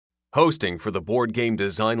Hosting for the Board Game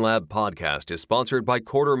Design Lab podcast is sponsored by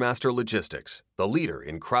Quartermaster Logistics, the leader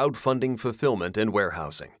in crowdfunding fulfillment and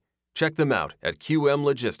warehousing. Check them out at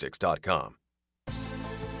qmlogistics.com.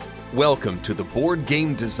 Welcome to the Board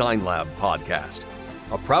Game Design Lab podcast,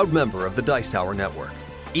 a proud member of the Dice Tower Network.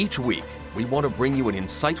 Each week, we want to bring you an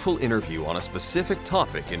insightful interview on a specific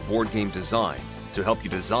topic in board game design to help you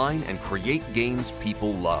design and create games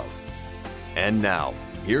people love. And now,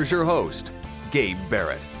 here's your host, Gabe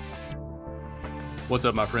Barrett. What's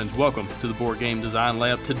up, my friends? Welcome to the Board Game Design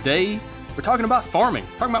Lab. Today, we're talking about farming,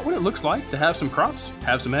 talking about what it looks like to have some crops,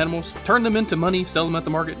 have some animals, turn them into money, sell them at the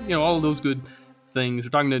market, all of those good things.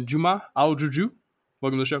 We're talking to Juma Al-Juju.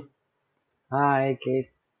 Welcome to the show. Hi, Gabe.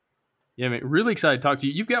 Yeah, man, really excited to talk to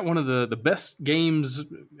you. You've got one of the best games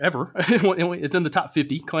ever. It's in the top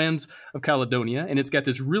 50, Clans of Caledonia, and it's got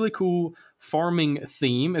this really cool farming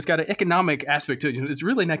theme. It's got an economic aspect to it. It's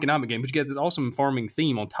really an economic game, but you get this awesome farming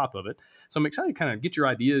theme on top of it. So I'm excited to kind of get your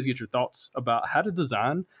ideas, get your thoughts about how to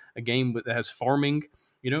design a game that has farming,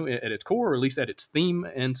 at its core, or at least at its theme.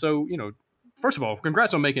 And so, first of all,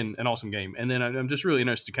 congrats on making an awesome game. And then I'm just really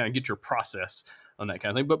interested to kind of get your process on that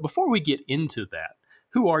kind of thing. But before we get into that,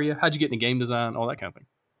 who are you? How'd you get into game design? All that kind of thing.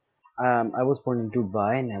 I was born in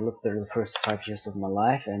Dubai, and I lived there the first 5 years of my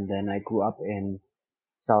life, and then I grew up in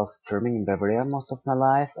South Germany, in Bavaria, most of my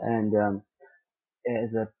life. And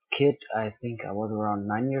as a kid, I think I was around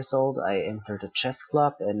 9 years old, I entered a chess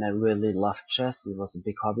club, and I really loved chess. It was a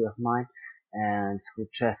big hobby of mine. And through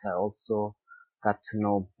chess, I also got to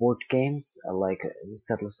know board games, like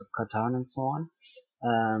Settlers of Catan and so on.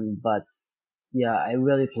 But yeah, I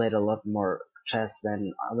really played a lot more chess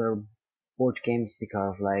than other board games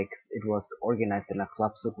because it was organized in a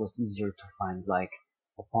club, so it was easier to find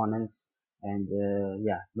opponents, and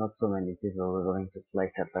not so many people were willing to play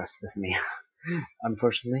Settlers with me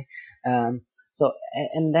unfortunately. And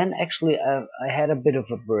then actually I had a bit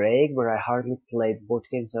of a break where I hardly played board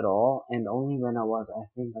games at all, and only when I was, I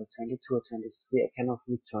think, 22 or 23, I kind of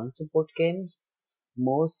returned to board games,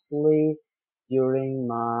 mostly during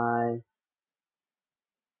my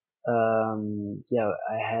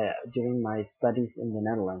during my studies in the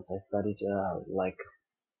Netherlands. I studied 6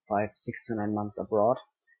 to 9 months abroad.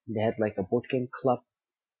 They had a board game club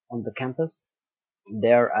on the campus.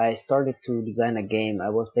 There I started to design a game.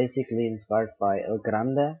 I was basically inspired by El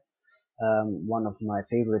Grande, one of my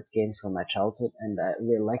favorite games from my childhood, and I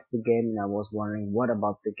really liked the game, and I was wondering what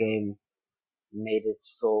about the game made it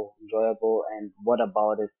so enjoyable, and what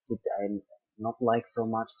about it did I not like so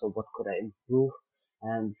much, so what could I improve.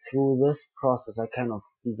 And through this process, I kind of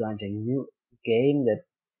designed a new game that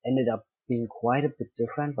ended up being quite a bit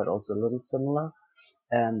different, but also a little similar.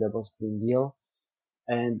 And that was Green Deal.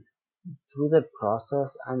 And through that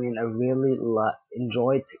process, I really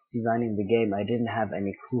enjoyed designing the game. I didn't have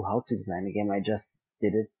any clue how to design the game. I just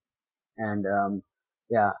did it. And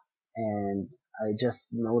and I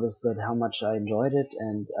just noticed that how much I enjoyed it,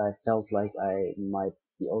 and I felt like I might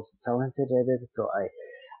be also talented at it. So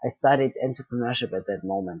I started entrepreneurship at that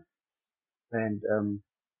moment. And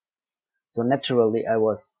so naturally I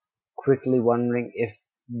was quickly wondering if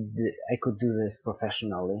I could do this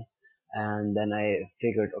professionally. And then I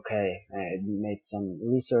figured, okay, I made some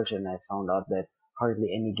research, and I found out that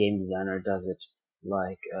hardly any game designer does it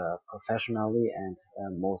professionally, and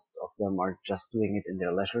most of them are just doing it in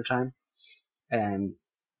their leisure time. And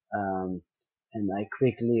um, I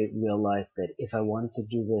quickly realized that if I want to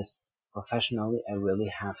do this professionally, I really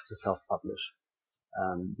have to self-publish,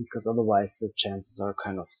 because otherwise the chances are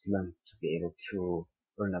kind of slim to be able to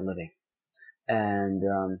earn a living. And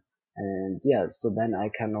so then I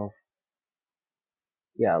kind of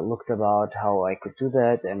looked about how I could do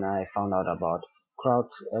that, and I found out about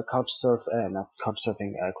couchsurfing,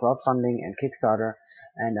 crowdfunding and Kickstarter,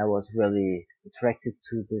 and I was really attracted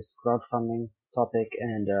to this crowdfunding topic,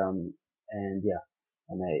 and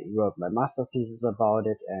I wrote my master thesis about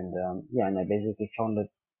it, and I basically founded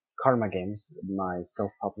Karma Games, my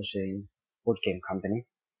self-publishing board game company,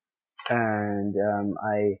 and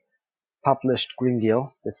I published Green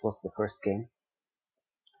Deal. This was the first game,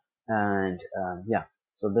 and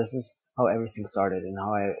so this is how everything started and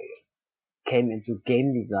how I came into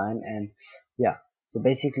game design. And so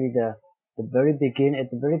basically at the very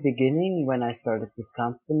beginning when I started this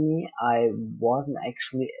company, I wasn't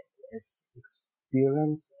actually as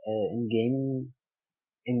experienced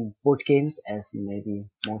in board games as maybe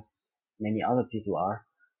many other people are,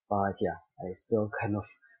 but I still kind of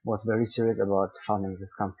was very serious about founding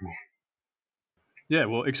this company. Yeah,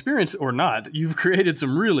 well, experience or not, you've created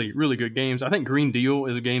some really, really good games. I think Green Deal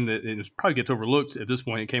is a game that probably gets overlooked at this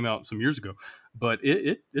point. It came out some years ago, but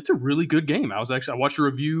it's a really good game. I watched a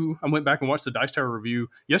review. I went back and watched the Dice Tower review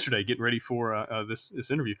yesterday, getting ready for this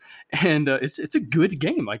interview, and it's a good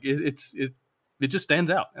game. Like it just stands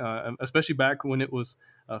out, especially back when it was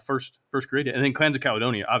first created. And then Clans of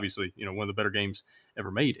Caledonia, obviously, one of the better games ever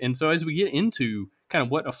made. And so as we get into kind of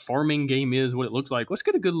what a farming game is, what it looks like, let's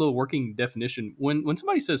get a good little working definition. When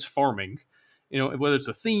somebody says farming, whether it's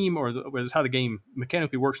a theme or whether it's how the game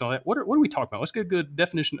mechanically works and all that, what are we talking about? Let's get a good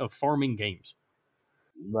definition of farming games.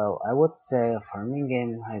 Well, I would say a farming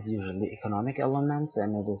game has usually economic elements,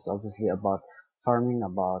 and it is obviously about farming,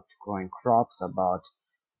 about growing crops, about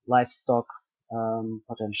livestock,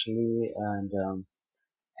 potentially,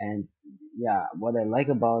 and yeah, what I like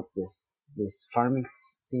about this farming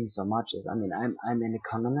theme so much is, I mean, I'm an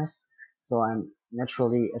economist, so I'm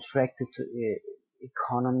naturally attracted to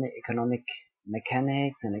economic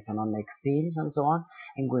mechanics and economic themes and so on.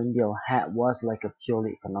 And Green Deal was like a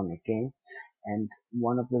purely economic game, and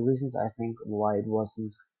one of the reasons I think why it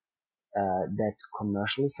wasn't that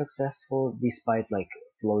commercially successful, despite like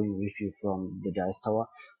glowing review from the Dice Tower,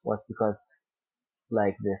 was because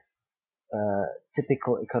like this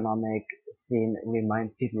typical economic theme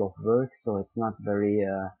reminds people of work, so it's not very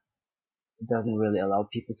it doesn't really allow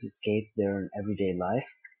people to escape their everyday life.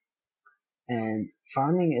 And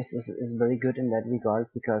farming is very good in that regard,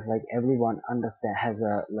 because like everyone has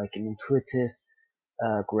a like an intuitive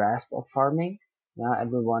grasp of farming. Yeah,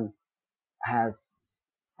 everyone has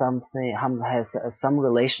some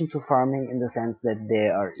relation to farming, in the sense that they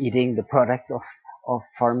are eating the products of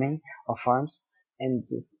farms. And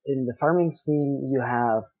in the farming theme, you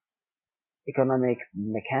have economic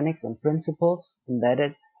mechanics and principles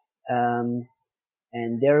embedded, um,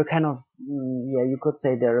 and they're kind of yeah, you could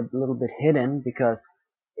say they're a little bit hidden, because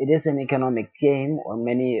it is an economic game, or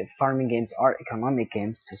many farming games are economic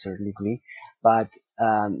games to a certain degree, but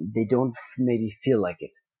they don't maybe feel like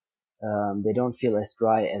it. They don't feel as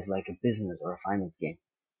dry as like a business or a finance game.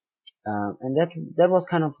 And that was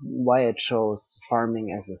kind of why I chose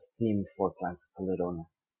farming as a theme for Clans of Caledonia.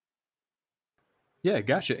 Yeah,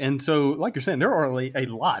 gotcha. And so, like you're saying, there are a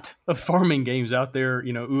lot of farming games out there.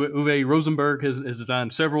 Uwe Rosenberg has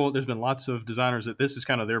designed several. There's been lots of designers that this is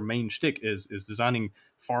kind of their main shtick is designing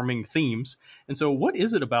farming themes. And so, what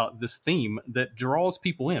is it about this theme that draws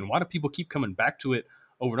people in? Why do people keep coming back to it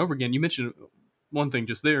over and over again? You mentioned one thing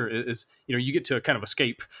just there is you get to kind of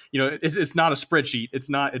escape. It's not a spreadsheet.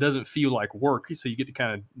 It doesn't feel like work, so you get to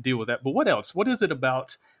kind of deal with that. But what else? What is it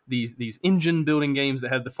about these engine building games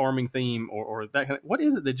that have the farming theme, or that kind of, what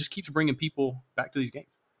is it that just keeps bringing people back to these games?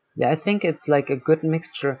 Yeah, I think it's like a good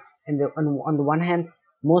mixture. On the one hand,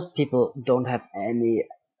 most people don't have any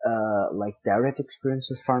like direct experience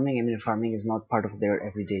with farming. I mean, farming is not part of their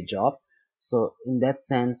everyday job. So in that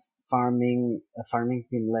sense, a farming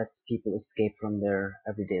theme lets people escape from their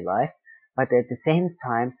everyday life. But at the same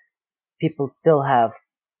time, people still have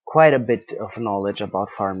quite a bit of knowledge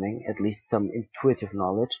about farming, at least some intuitive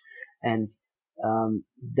knowledge. And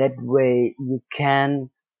that way you can,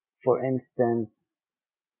 for instance,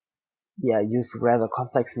 use rather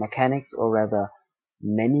complex mechanics, or rather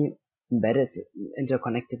many embedded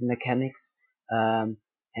interconnected mechanics.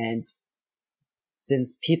 And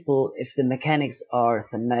since if the mechanics are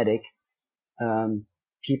thematic,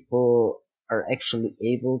 people are actually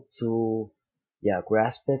able to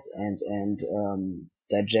grasp it and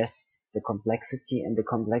digest the complexity, and the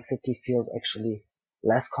complexity feels actually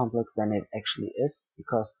less complex than it actually is,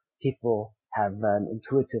 because people have an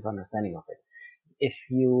intuitive understanding of it. If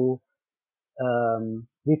you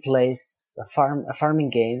replace a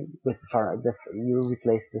farming game with you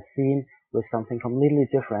replace the theme with something completely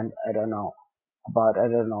different, I don't know,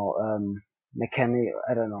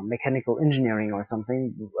 mechanical engineering or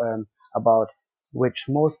something, about which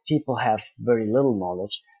most people have very little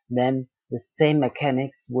knowledge, then the same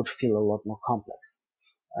mechanics would feel a lot more complex.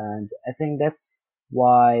 And I think that's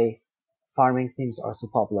why farming themes are so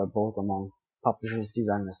popular, both among publishers,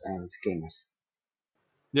 designers, and gamers.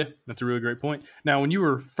 Yeah, that's a really great point. Now, when you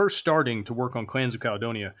were first starting to work on Clans of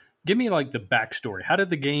Caledonia, give me like the backstory. How did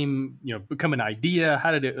the game, become an idea?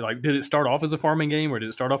 How did did it start off as a farming game, or did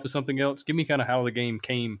it start off as something else? Give me kind of how the game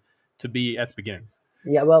came to be at the beginning.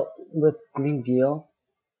 Yeah, well, with Green Deal,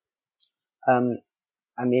 um,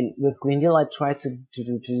 with Green Deal, I tried to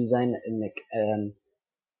design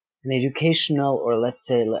an educational, or let's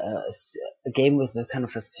say a game with a kind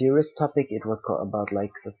of a serious topic. It was about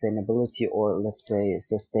like sustainability, or let's say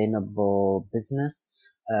sustainable business,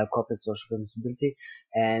 corporate social responsibility,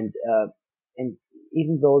 and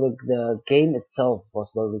even though the game itself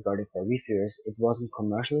was well regarded by reviewers, it wasn't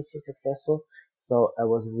commercially so successful. So I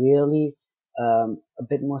was really a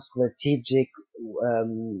bit more strategic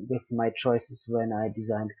with my choices when I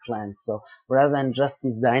designed clans. So rather than just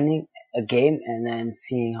designing a game and then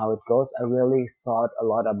seeing how it goes, I really thought a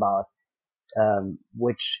lot about in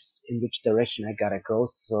which direction I gotta go,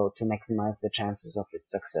 so to maximize the chances of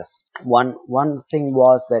its success. One thing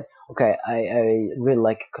was that okay, I really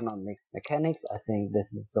like economic mechanics. I think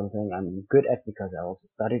this is something I'm good at because I also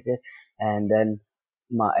studied it. And then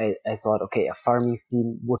I thought okay, a farming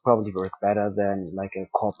theme would probably work better than like a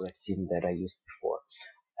corporate theme that I used before.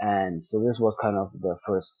 And so this was kind of the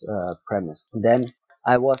first premise. Then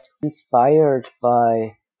I was inspired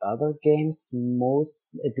by other games. Most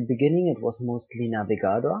at the beginning, it was mostly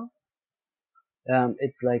Navigador.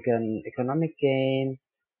 It's like an economic game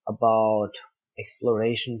about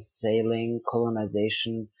exploration, sailing,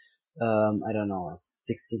 colonization. I don't know,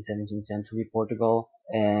 16th, 17th century Portugal,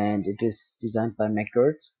 and it is designed by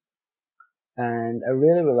McGirt. And I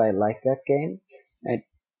really like that game. And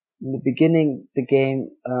in the beginning, the game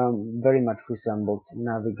very much resembled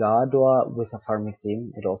Navigador with a farming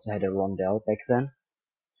theme. It also had a rondel back then,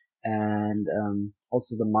 and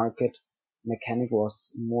also the market mechanic was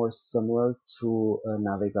more similar to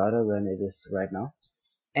Navigador than it is right now.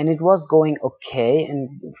 And it was going okay,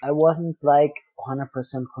 and I wasn't like 100%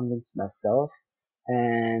 convinced myself,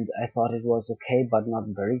 and I thought it was okay, but not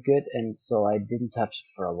very good, and so I didn't touch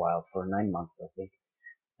it for a while, for 9 months, I think.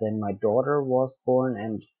 Then my daughter was born,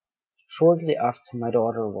 and shortly after my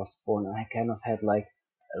daughter was born, I kind of had like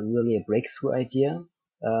really a breakthrough idea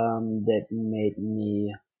that made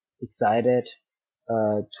me excited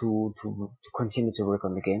to continue to work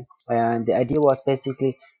on the game. And the idea was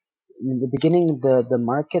basically in the beginning, the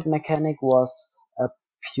market mechanic was a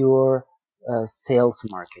pure sales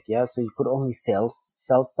market. Yeah, so you could only sell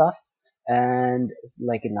stuff, and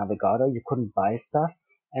like in Navigator, you couldn't buy stuff,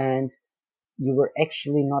 and you were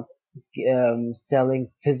actually not selling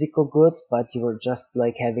physical goods, but you were just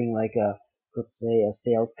like having like a, could say, a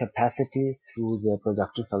sales capacity through the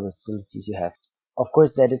production facilities you have. Of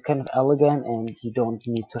course, that is kind of elegant, and you don't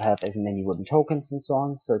need to have as many wooden tokens and so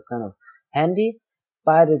on, so it's kind of handy.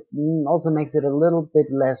 But it also makes it a little bit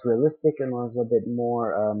less realistic and also a bit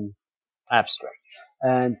more abstract.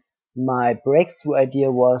 And my breakthrough idea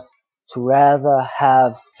was to rather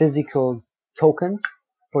have physical tokens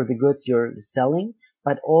for the goods you're selling,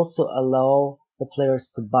 but also allow the players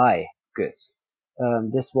to buy goods.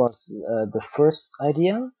 This was the first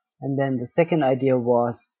idea, and then the second idea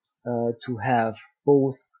was to have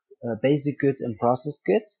both basic goods and processed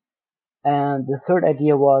goods. And the third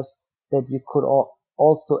idea was that you could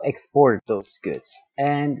also export those goods.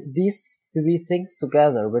 And these three things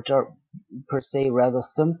together, which are per se rather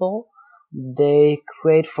simple, they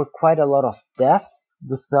create for quite a lot of depth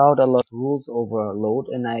without a lot of rules overload.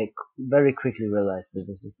 And I very quickly realized that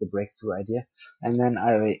this is the breakthrough idea. And then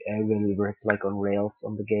I really worked like on Rails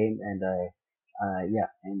on the game, and I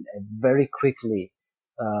very quickly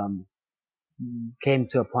came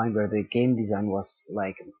to a point where the game design was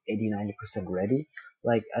like 80-90% ready.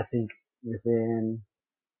 Like I think within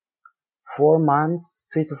 4 months,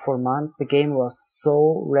 3 to 4 months, the game was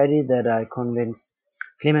so ready that I convinced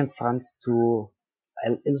Clemens Franz to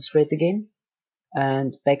illustrate the game.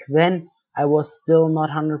 And back then, I was still not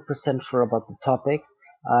 100% sure about the topic.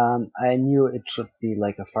 I knew it should be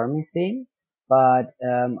like a farming theme, but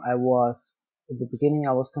at the beginning,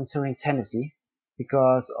 I was considering Tennessee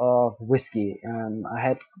because of whiskey.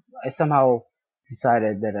 I somehow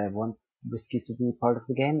decided that I want whiskey to be part of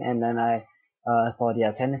the game, and then I thought,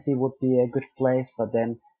 yeah, Tennessee would be a good place, but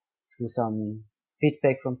then through some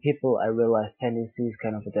feedback from people, I realized Tennessee is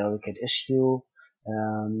kind of a delicate issue.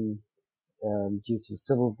 Um, Due to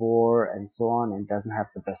civil war and so on, and doesn't have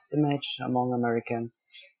the best image among Americans.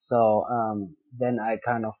 So then I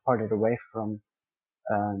kind of parted away from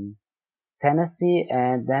Tennessee,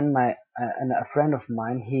 and then a friend of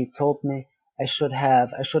mine, he told me I should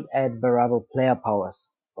add variable player powers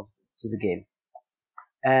to the game.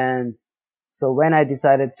 And so when I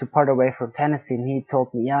decided to part away from Tennessee, and he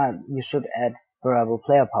told me, yeah, you should add variable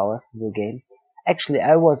player powers to the game. Actually,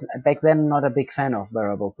 I was back then not a big fan of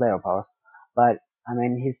variable player powers, but I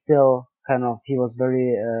mean, he was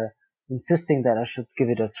very insisting that I should give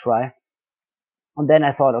it a try. And then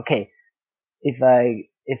I thought, okay, if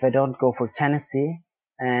I don't go for Tennessee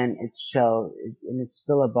and it's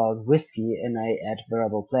still about whiskey and I add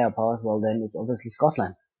variable player powers, well then it's obviously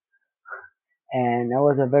Scotland. And that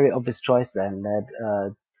was a very obvious choice then,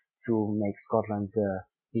 that to make Scotland the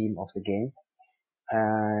theme of the game.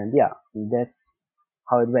 And yeah, that's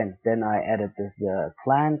how it went. Then I added the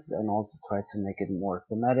clans and also tried to make it more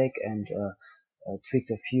thematic and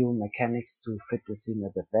tweaked a few mechanics to fit the theme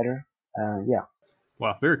a bit better. Yeah.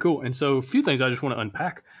 Wow, very cool. And so, a few things I just want to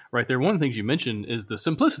unpack right there. One of the things you mentioned is the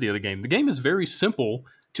simplicity of the game. The game is very simple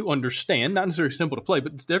to understand, not necessarily simple to play,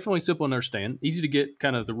 but it's definitely simple to understand, easy to get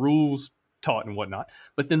kind of the rules taught and whatnot.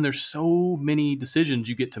 But then there's so many decisions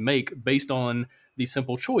you get to make based on these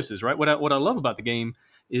simple choices, right? What I love about the game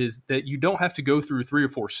is that you don't have to go through 3 or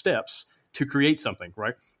 4 steps to create something,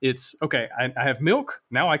 right? It's okay, I have milk,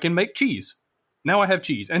 now I can make cheese. Now I have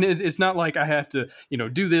cheese, and it's not like I have to,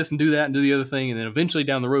 do this and do that and do the other thing, and then eventually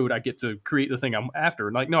down the road I get to create the thing I'm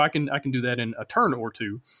after. Like, no, I can do that in a turn or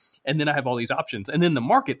two, and then I have all these options. And then the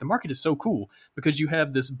market is so cool because you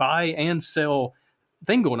have this buy and sell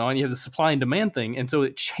thing going on. You have the supply and demand thing, and so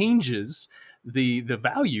it changes the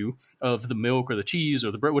value of the milk or the cheese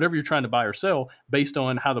or the bread, whatever you're trying to buy or sell, based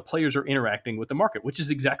on how the players are interacting with the market, which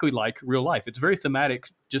is exactly like real life. It's very thematic,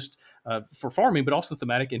 just for farming, but also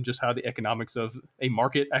thematic in just how the economics of a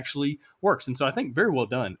market actually works. And so I think very well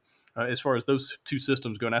done as far as those two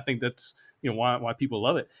systems go. And I think that's why people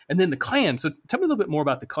love it. And then the clans. So tell me a little bit more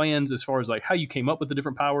about the clans as far as like how you came up with the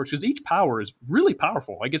different powers, because each power is really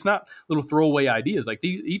powerful. Like, it's not little throwaway ideas. Like,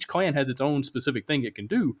 each clan has its own specific thing it can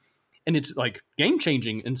do, and it's like game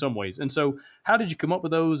changing in some ways. And so, how did you come up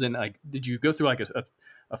with those? And like, did you go through like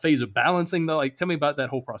a phase of balancing though? Like, tell me about that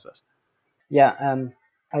whole process. Yeah,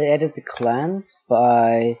 I added the clans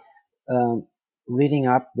by reading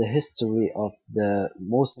up the history of the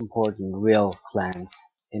most important real clans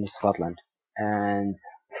in Scotland. And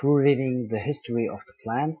through reading the history of the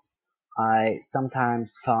clans, I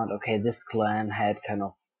sometimes found, okay, this clan had kind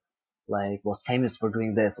of like was famous for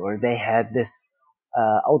doing this, or they had this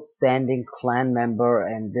outstanding clan member,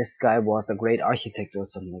 and this guy was a great architect or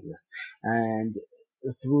something like this. And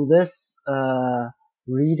through this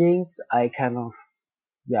readings, I kind of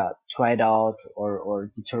tried out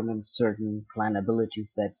or determined certain clan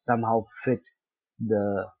abilities that somehow fit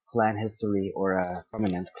the clan history or a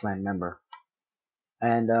prominent clan member.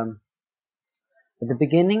 And at the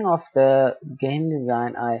beginning of the game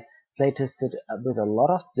design, I playtested with a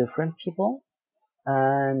lot of different people,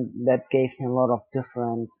 and that gave me a lot of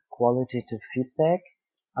different qualitative feedback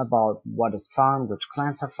about what is found, which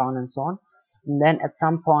clans are found, and so on. And then at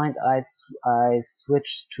some point, I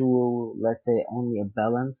switched to, let's say, only a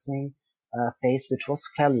balancing phase, which was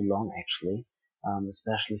fairly long actually,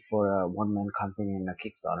 especially for a one-man company and a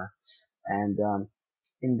Kickstarter. And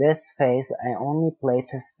in this phase, I only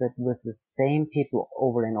playtested with the same people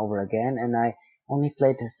over and over again, and I only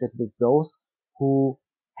playtested with those who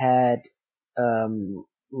had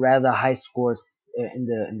rather high scores in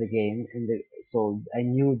the game. So I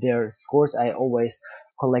knew their scores. I always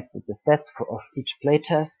collected the stats of each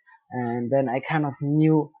playtest, and then I kind of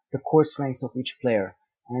knew the core strengths of each player.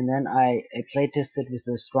 And then I playtested with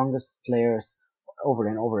the strongest players over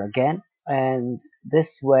and over again. And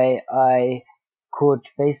this way I could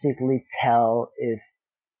basically tell if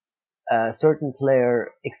a certain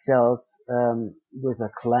player excels with a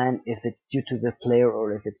clan, if it's due to the player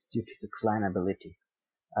or if it's due to the clan ability.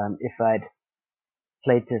 If I'd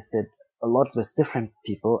playtested a lot with different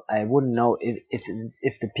people, I wouldn't know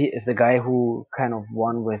if the guy who kind of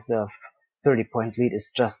won with a 30-point lead is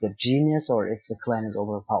just a genius or if the clan is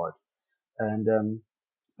overpowered. And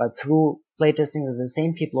but through playtesting with the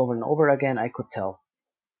same people over and over again, I could tell.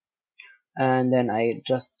 And then I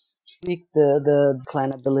just tweaked the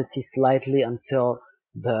clan ability slightly until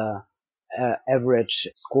the average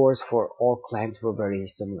scores for all clans were very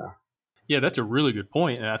similar. Yeah, that's a really good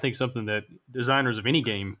point, and I think something that designers of any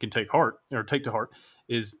game can take to heart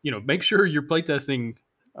is make sure you're playtesting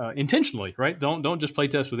intentionally, right? Don't just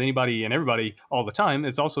playtest with anybody and everybody all the time.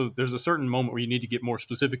 It's also there's a certain moment where you need to get more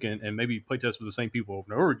specific and maybe playtest with the same people over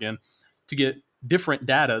and over again to get different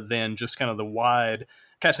data than just kind of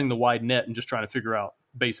casting the wide net and just trying to figure out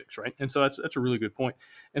basics, right? And so that's a really good point.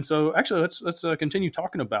 And so actually let's continue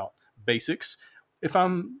talking about basics.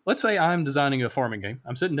 Let's say I'm designing a farming game.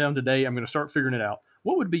 I'm sitting down today. I'm going to start figuring it out.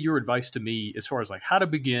 What would be your advice to me as far as like how to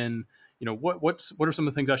begin? What are some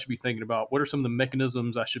of the things I should be thinking about? What are some of the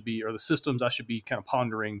mechanisms or the systems I should be kind of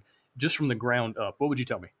pondering just from the ground up? What would you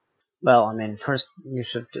tell me? Well, I mean, first you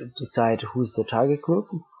should decide who's the target group,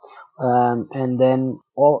 and then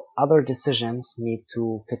all other decisions need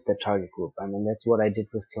to fit the target group. I mean, that's what I did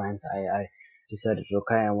with clients. I decided,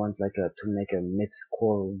 okay, I want to make a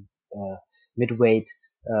mid-core, mid-weight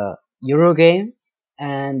Euro game,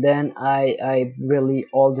 and then I really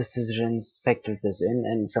all decisions factored this in,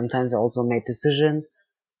 and sometimes I also made decisions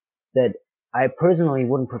that I personally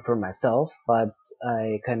wouldn't prefer myself, but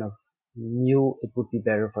I kind of knew it would be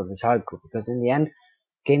better for the target group, because in the end,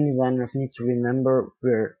 game designers need to remember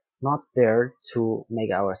we're not there to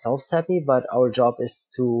make ourselves happy, but our job is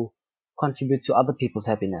to contribute to other people's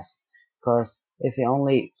happiness. Because if we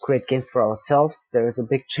only create games for ourselves, there is a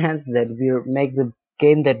big chance that we make the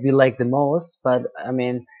game that we like the most, but I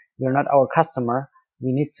mean, we're not our customer.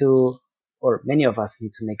 We need to, or many of us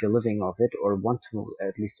need to make a living of it, or want to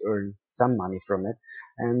at least earn some money from it.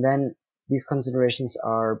 And then these considerations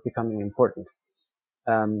are becoming important.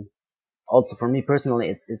 Um, Also for me personally,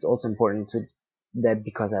 it's also important to that,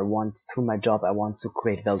 because I want, through my job, I want to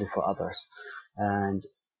create value for others, and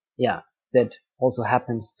yeah, that also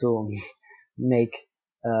happens to make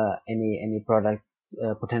any product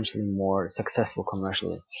potentially more successful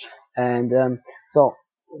commercially. And so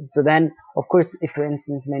then, of course, if for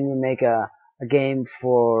instance when you make a game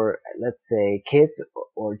for, let's say, kids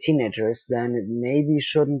or teenagers, then it maybe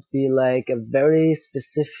shouldn't be like a very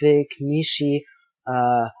specific niche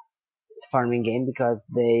uh, farming game, because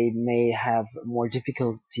they may have more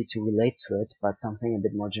difficulty to relate to it, but something a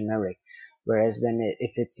bit more generic. Whereas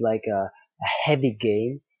if it's like a heavy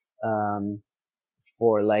game, um,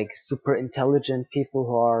 for like super intelligent people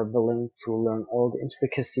who are willing to learn all the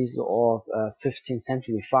intricacies of 15th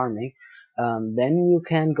century farming, then you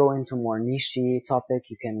can go into more niche topic,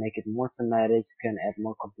 you can make it more thematic, you can add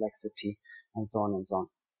more complexity, and so on and so on.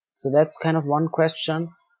 So that's kind of one question.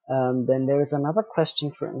 Then there is another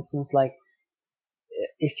question, for instance, like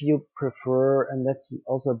if you prefer, and that's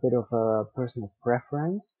also a bit of a personal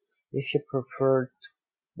preference, if you prefer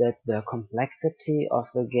that the complexity of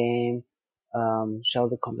the game, shall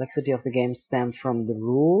the complexity of the game stem from the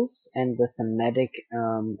rules and the thematic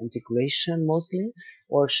integration mostly,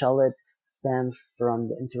 or shall it stem from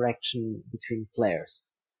the interaction between players?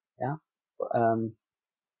 Yeah. Um,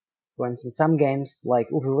 for instance, some games like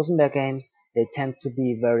Uwe Rosenberg games, they tend to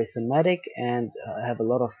be very thematic and have a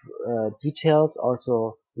lot of details,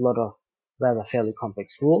 also a lot of rather fairly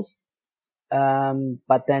complex rules.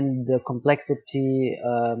 But then the complexity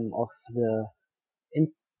in,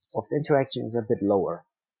 of the interaction is a bit lower.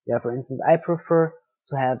 Yeah, for instance, I prefer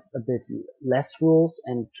to have a bit less rules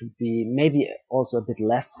and to be maybe also a bit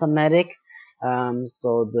less thematic.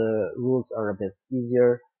 So the rules are a bit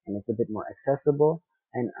easier and it's a bit more accessible.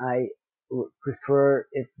 And I would prefer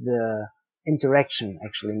if the interaction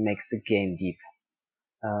actually makes the game deep.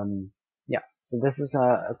 Yeah, so this is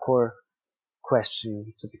a core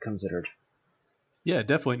question to be considered. Yeah,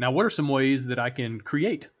 definitely. Now, what are some ways that I can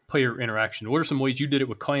create player interaction? What are some ways you did it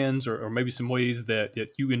with clans, or maybe some ways that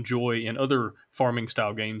you enjoy in other farming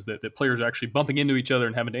style games that players are actually bumping into each other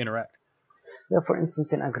and having to interact? Yeah, for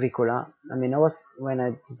instance, in Agricola, I mean, when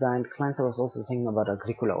I designed Clans, I was also thinking about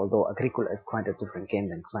Agricola, although Agricola is quite a different game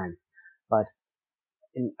than Clan. But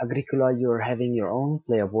in Agricola, you're having your own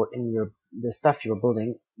player board, and the stuff you're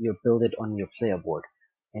building, you build it on your player board,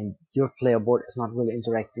 and your player board is not really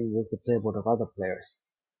interacting with the player board of other players.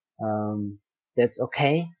 That's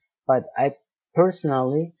okay, but I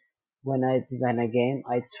personally, when I design a game,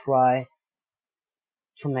 I try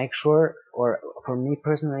to make sure, or for me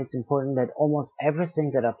personally, it's important that almost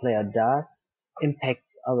everything that a player does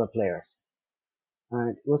impacts other players.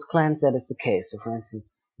 And with clans, that is the case. So, for instance,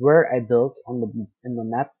 where I built in the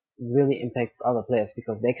map really impacts other players,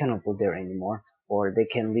 because they cannot build there anymore, or they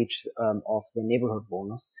can leech off the neighborhood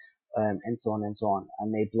bonus, and so on and so on. I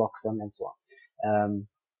may block them and so on.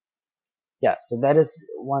 Yeah, so that is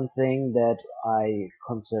one thing that I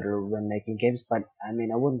consider when making games. But I mean,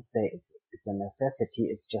 I wouldn't say it's a necessity.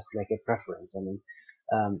 It's just like a preference. I mean,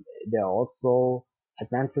 there are also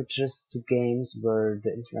advantages to games where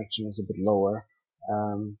the interaction is a bit lower.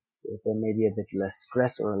 There may be a bit less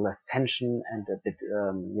stress or less tension, and a bit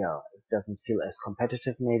it doesn't feel as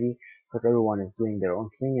competitive maybe, because everyone is doing their own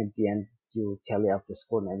thing. At the end, you tally up the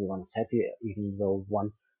score and everyone is happy, even though one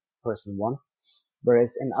person won.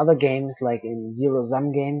 Whereas in other games, like in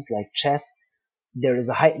zero-sum games like chess, there is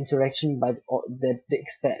a high interaction, but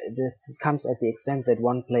this comes at the expense that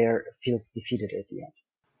one player feels defeated at the end.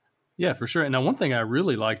 Yeah, for sure. And now, one thing I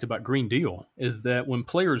really liked about Green Deal is that when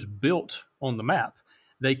players built on the map,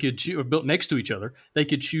 they could or built next to each other, they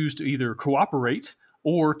could choose to either cooperate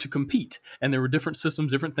or to compete. And there were different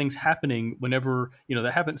systems, different things happening whenever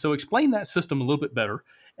that happened. So, explain that system a little bit better,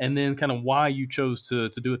 and then kind of why you chose to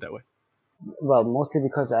do it that way. Well, mostly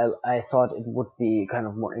because I thought it would be kind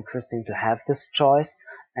of more interesting to have this choice,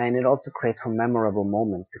 and it also creates for memorable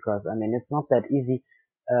moments, because I mean it's not that easy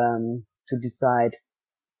to decide,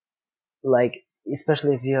 like,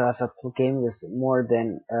 especially if you have a game with more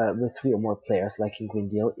than with three or more players, like in Green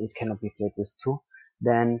Deal, it cannot be played with two.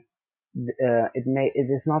 Then it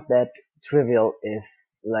is not that trivial if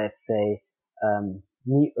let's say,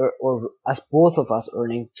 me or us, both of us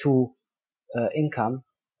earning two income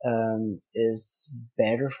is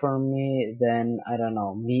better for me than, I don't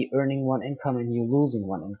know, me earning one income and you losing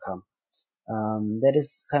one income. That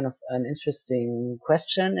is kind of an interesting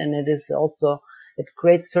question, and it is also, it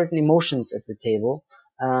creates certain emotions at the table.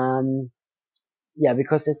 Yeah,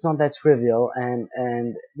 because it's not that trivial,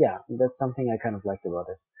 and yeah, that's something I kind of liked about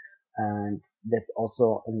it. And that's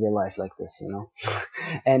also in real life like this, you know.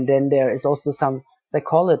 And then there is also some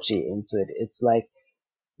psychology into it. It's like,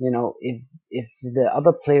 you know, if the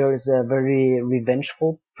other player is a very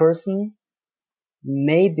revengeful person,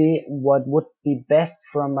 maybe what would be best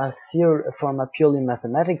from a from a purely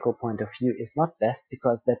mathematical point of view is not best,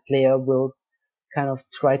 because that player will kind of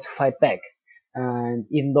try to fight back, and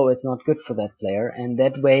even though it's not good for that player, and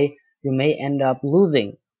that way you may end up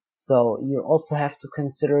losing. So you also have to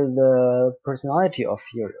consider the personality of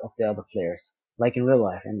the other players, like in real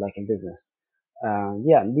life and like in business.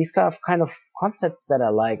 Yeah, these kind of concepts that I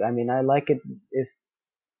like. I mean, I like it if,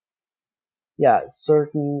 yeah,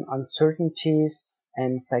 certain uncertainties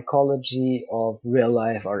and psychology of real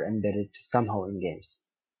life are embedded somehow in games.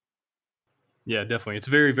 Yeah, definitely. It's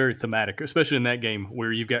very, very thematic, especially in that game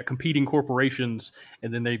where you've got competing corporations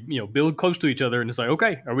and then they, build close to each other and it's like,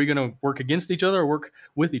 okay, are we going to work against each other or work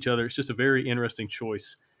with each other? It's just a very interesting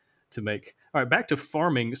choice to make. All right, back to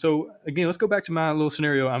farming. So again, let's go back to my little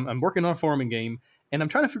scenario. I'm working on a farming game and I'm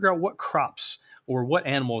trying to figure out what crops or what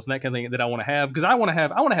animals and that kind of thing that I want to have, because I want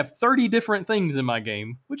to have 30 different things in my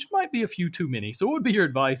game, which might be a few too many. So what would be your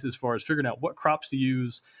advice as far as figuring out what crops to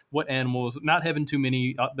use, what animals, not having too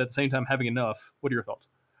many, but at the same time having enough? What are your thoughts?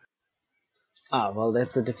 Well,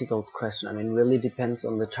 that's a difficult question. I mean, really depends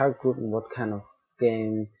on the target group and what kind of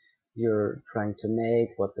game you're trying to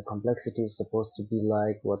make, what the complexity is supposed to be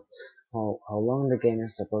like, how long the game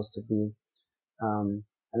is supposed to be.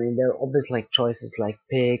 I mean, there are obvious like choices like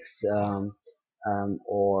pigs,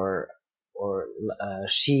 or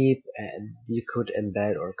sheep, and you could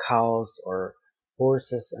embed, or cows, or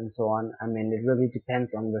horses, and so on. I mean, it really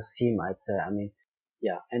depends on the theme, I'd say. I mean,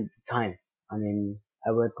 yeah, and time. I mean,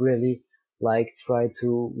 I would really like try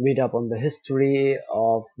to read up on the history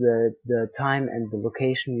of the time and the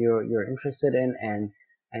location you're interested in,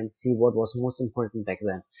 and see what was most important back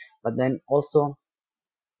then. But then also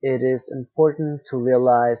it is important to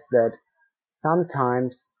realize that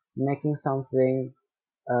sometimes making something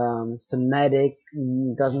thematic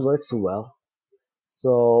doesn't work so well.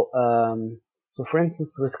 So for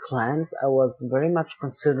instance, with clans, I was very much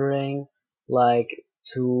considering like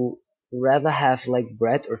to rather have like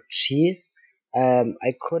bread or cheese. I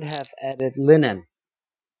could have added linen.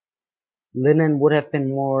 Linen would have been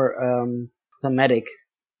more thematic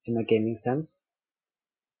in a gaming sense,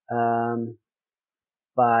 um,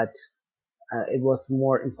 but it was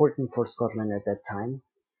more important for Scotland at that time.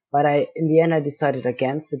 But in the end, I decided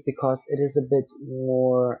against it because it is a bit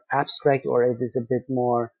more abstract, or it's a bit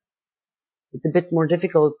more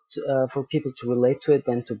difficult for people to relate to it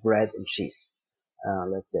than to bread and cheese,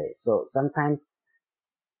 let's say. So sometimes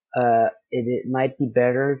it might be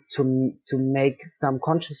better to make some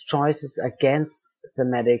conscious choices against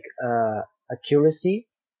thematic accuracy,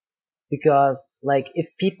 because like if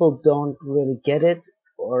people don't really get it,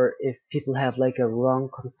 or if people have like a wrong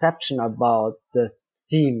conception about the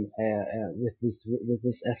theme with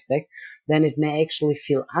this aspect, then it may actually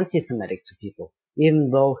feel anti-thematic to people, even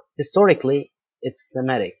though historically it's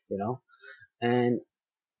thematic, you know. And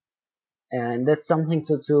and that's something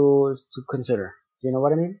to consider. Do you know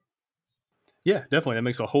what I mean? Yeah, definitely. That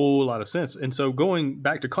makes a whole lot of sense. And so going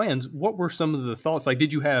back to clans, what were some of the thoughts? Like,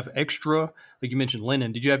 did you have extra, like you mentioned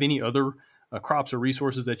linen, did you have any other crops or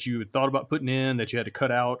resources that you had thought about putting in that you had to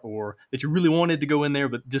cut out, or that you really wanted to go in there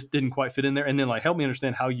but just didn't quite fit in there? And then like help me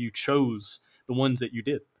understand how you chose the ones that you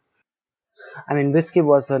did. I mean, whiskey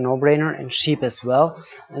was a no-brainer, and sheep as well.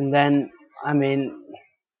 And then, I mean,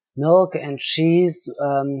 milk and cheese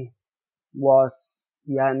was,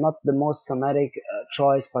 yeah, not the most thematic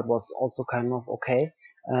choice, but was also kind of okay.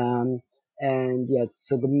 Um, and yeah,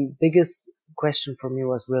 so the biggest question for me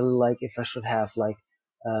was really like if I should have like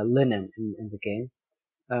linen in the game,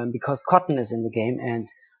 because cotton is in the game, and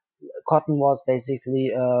cotton was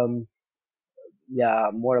basically yeah,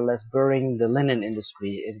 more or less burying the linen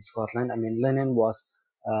industry in Scotland. I mean, linen was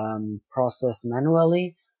processed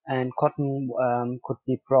manually, and cotton could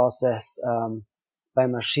be processed by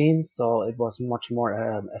machines, so it was much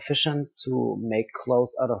more efficient to make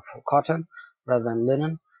clothes out of cotton rather than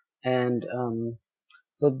linen. And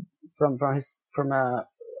so, from a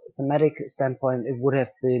thematic standpoint, it would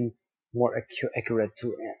have been more accurate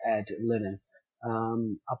to add linen.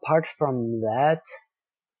 Apart from that,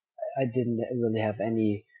 I didn't really have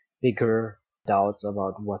any bigger doubts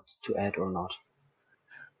about what to add or not.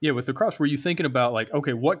 Yeah, with the crops, were you thinking about like,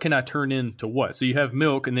 okay, what can I turn into what? So you have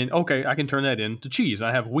milk, and then okay, I can turn that into cheese.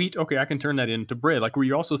 I have wheat, okay, I can turn that into bread. Like, were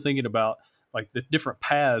you also thinking about like the different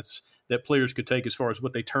paths that players could take as far as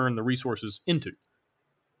what they turn the resources into?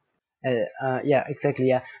 Yeah, exactly.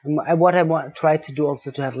 Yeah, what I try to do also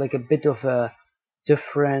to have like a bit of a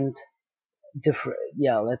different,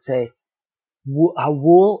 yeah, let's say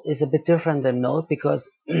wool is a bit different than milk because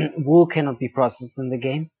wool cannot be processed in the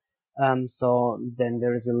game. So then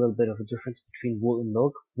there is a little bit of a difference between wool and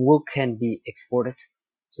milk. Wool can be exported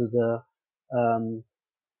to um,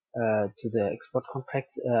 the export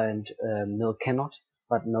contracts, and milk cannot.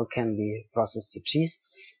 But milk can be processed to cheese,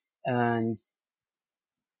 and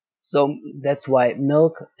so that's why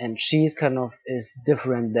milk and cheese kind of is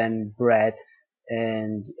different than bread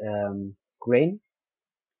and grain.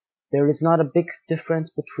 There is not a big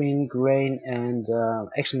difference between grain and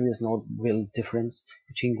actually there's no real difference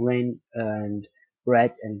between grain and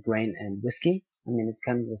bread and grain and whiskey. I mean, it's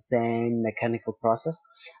kind of the same mechanical process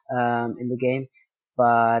in the game.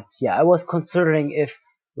 But yeah, I was considering if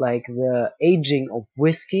like the aging of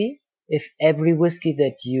whiskey, if every whiskey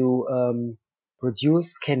that you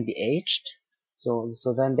produce can be aged. So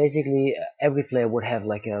then basically every player would have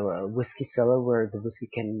like a whiskey cellar where the whiskey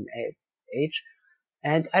can age.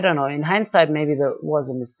 And I don't know, in hindsight, maybe that was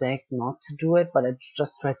a mistake not to do it, but I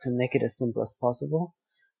just tried to make it as simple as possible.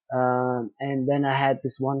 And then I had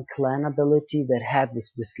this one clan ability that had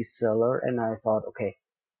this whiskey cellar, and I thought, okay,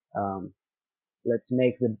 um, let's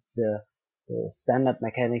make the standard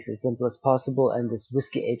mechanics as simple as possible, and this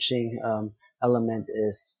whiskey aging element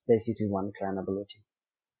is basically one clan ability.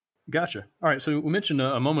 Gotcha. All right. So we mentioned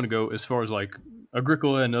a moment ago, as far as like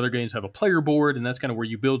Agricola and other games have a player board, and that's kind of where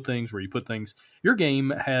you build things, where you put things. Your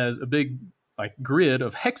game has a big like grid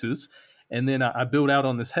of hexes, and then I build out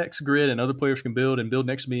on this hex grid, and other players can build and build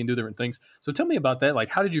next to me and do different things. So tell me about that. Like,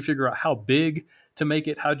 how did you figure out how big to make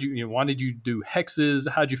it? How did you, why did you do hexes?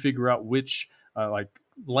 How did you figure out which like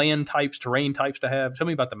land types, terrain types to have? Tell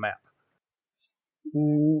me about the map.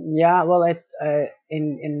 Yeah, well,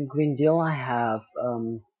 in Green Deal I have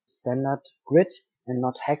standard grid and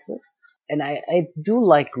not hexes, and I do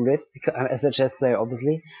like grid because as a chess player,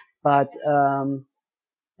 obviously, but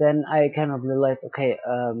then I kind of realized, okay,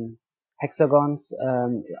 hexagons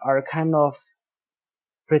are kind of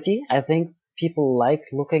pretty. I think people like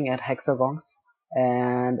looking at hexagons,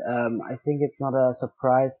 and I think it's not a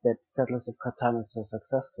surprise that Settlers of Catan is so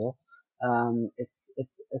successful.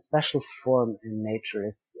 It's a special form in nature.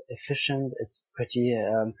 It's efficient. It's pretty,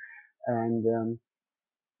 and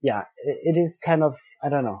yeah, it is kind of, I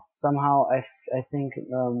don't know. Somehow I think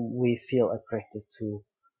we feel attracted to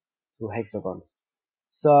hexagons.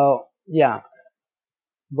 So yeah,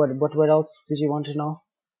 what else did you want to know?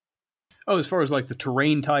 Oh, as far as like the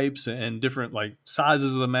terrain types and different like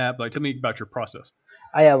sizes of the map, like tell me about your process.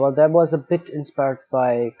 Ah, yeah, well, that was a bit inspired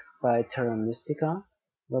by Terra Mystica,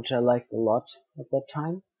 which I liked a lot at that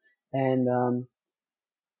time. And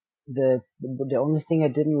the only thing I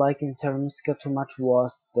didn't like in Terra Mystica too much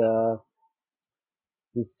was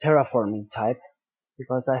this terraforming type,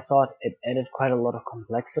 because I thought it added quite a lot of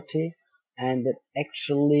complexity, and it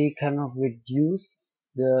actually kind of reduced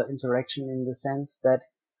the interaction in the sense that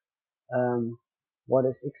um, what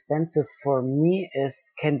is expensive for me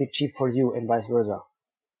is can be cheap for you, and vice versa.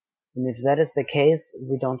 And if that is the case,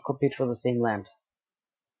 we don't compete for the same land.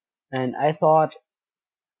 And I thought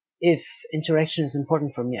if interaction is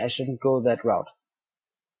important for me, I shouldn't go that route.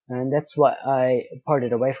 And that's why I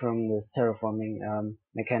parted away from this terraforming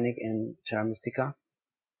mechanic in Terra Mystica.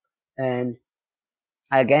 And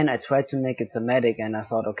again, I tried to make it thematic, and I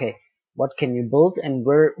thought, okay, what can you build, and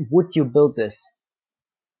where would you build this?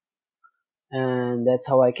 And that's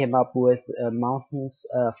how I came up with mountains,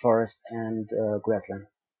 forest, and grassland.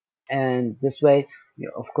 And this way,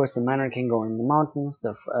 of course, the miner can go in the mountains,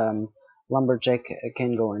 the lumberjack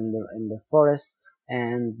can go in the forest,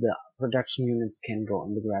 and the production units can go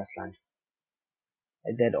in the grassland.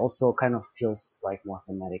 That also kind of feels like more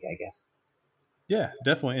thematic, I guess. Yeah,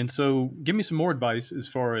 definitely. And so, give me some more advice as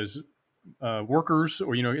far as workers,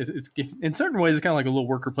 or it's in certain ways it's kind of like a little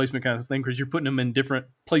worker placement kind of thing because you're putting them in different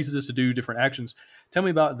places to do different actions. Tell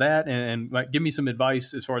me about that, and like give me some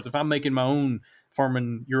advice as far as if I'm making my own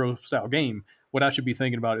farming Euro style game, what I should be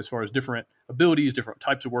thinking about as far as different abilities, different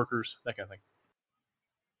types of workers, that kind of thing.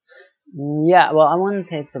 Yeah, well, I wouldn't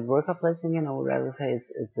say it's a worker placement game. I would rather say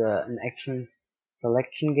it's an action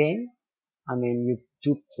selection game. I mean, you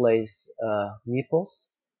do place meeples,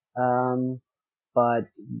 um, but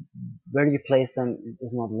where you place them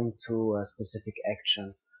is not linked to a specific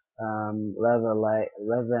action.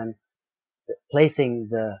 rather than placing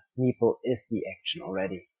the meeple is the action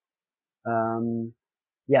already.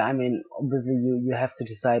 Yeah, I mean, obviously you have to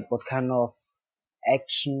decide what kind of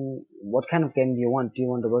action, what kind of game do you want? Do you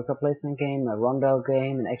want a worker placement game, a rondel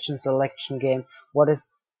game, an action selection game? What is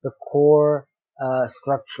the core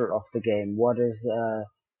structure of the game? What is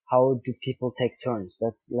how do people take turns?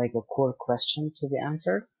 That's like a core question to be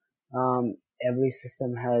answered. Every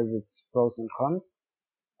system has its pros and cons.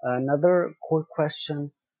 Another core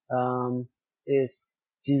question is,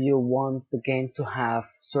 do you want the game to have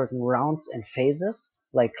certain rounds and phases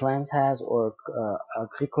like Clans has or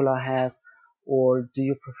Agricola has, or do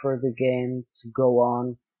you prefer the game to go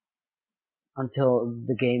on until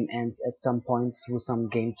the game ends at some point through some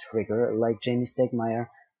game trigger? Like Jamie Stegmaier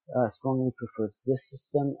strongly prefers this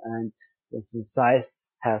system, and for instance Scythe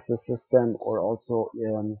has this system, or also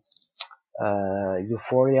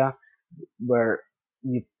Euphoria, where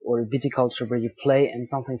or Viticulture, where you play and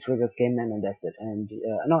something triggers game end and that's it. And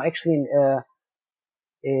no, actually,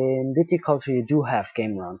 in Viticulture you do have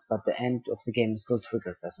game rounds, but the end of the game is still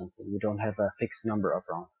triggered by something. You don't have a fixed number of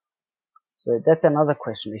rounds. So that's another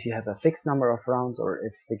question: if you have a fixed number of rounds, or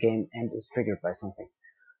if the game end is triggered by something.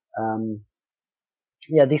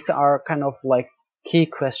 Yeah, these are kind of like key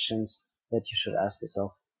questions that you should ask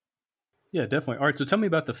yourself. Yeah, definitely. All right, so tell me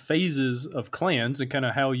about the phases of clans and kind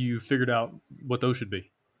of how you figured out what those should be.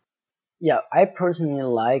 Yeah, I personally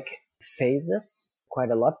like phases quite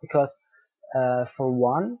a lot because, for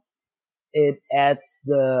one, it adds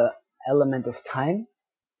the element of time.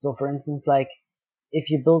 So, for instance, like if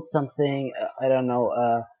you build something, I don't know,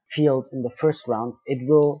 a field in the first round, it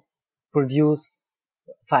will produce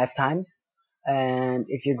 5 times. And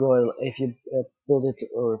if you build it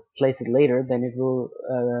or place it later, then it will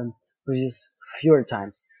produce fewer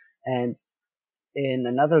times. And in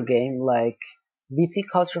another game like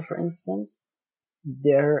Viticulture, for instance,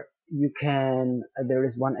 there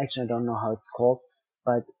is one action, I don't know how it's called,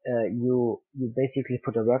 but you basically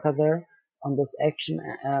put a worker there on this action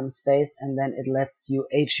space, and then it lets you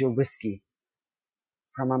age your whiskey.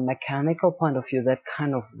 From a mechanical point of view, that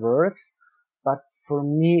kind of works, but for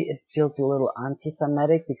me it feels a little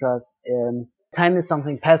anti-thematic, because time is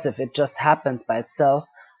something passive. It just happens by itself,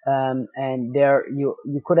 and there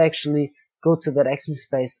you could actually go to that action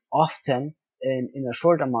space often in a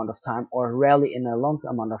short amount of time, or rarely in a long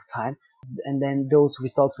amount of time, and then those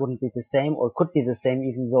results wouldn't be the same, or could be the same,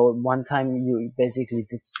 even though one time you basically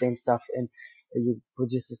did the same stuff and you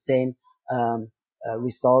produced the same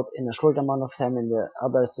result in a short amount of time, and the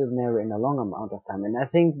other scenario in a long amount of time. And I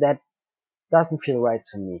think that doesn't feel right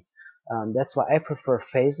to me. That's why I prefer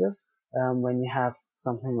phases when you have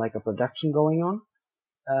something like a production going on.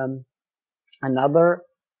 Another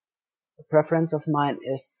preference of mine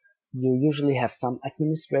is you usually have some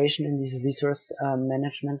administration in these resource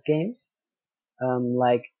management games,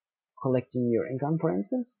 like collecting your income, for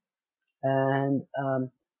instance. And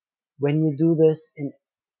when you do this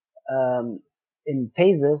in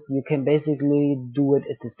phases, you can basically do it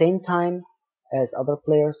at the same time as other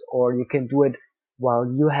players, or you can do it while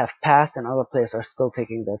you have passed and other players are still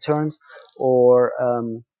taking their turns. Or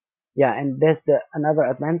yeah, and there's another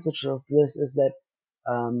advantage of this is that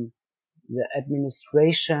the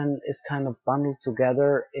administration is kind of bundled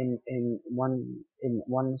together in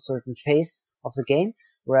one certain phase of the game,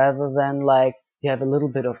 rather than like you have a little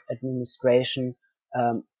bit of administration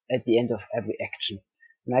at the end of every action.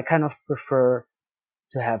 And I kind of prefer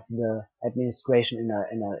to have the administration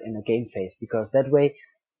in a game phase, because that way,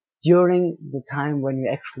 during the time when you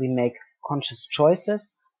actually make conscious choices,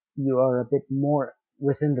 you are a bit more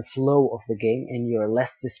within the flow of the game and you are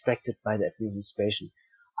less distracted by the administration.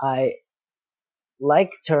 I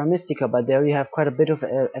like Terra Mystica, but there you have quite a bit of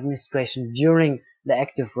administration during the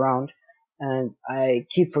active round, and I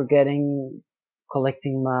keep forgetting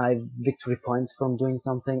collecting my victory points from doing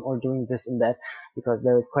something or doing this and that, because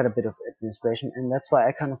there is quite a bit of administration, and that's why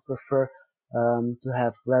I kind of prefer to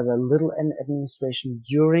have rather little administration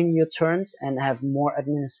during your turns and have more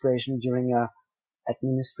administration during a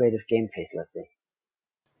administrative game phase, let's say.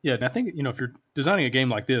 Yeah, and I think, if you're designing a game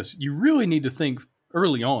like this, you really need to think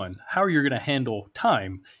early on how you're going to handle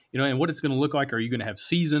time, and what it's going to look like. Are you going to have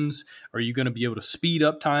seasons? Are you going to be able to speed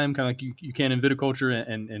up time, kind of like you can in viticulture,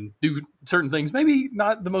 and do certain things, maybe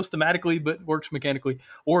not the most thematically, but works mechanically?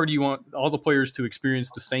 Or do you want all the players to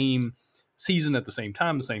experience the same season at the same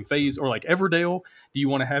time, the same phase, or like Everdale? Do you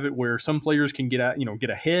want to have it where some players can get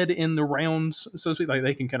ahead in the rounds, so to speak, like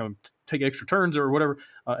they can kind of take extra turns or whatever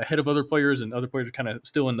ahead of other players, and other players are kind of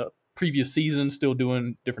still in the previous season, still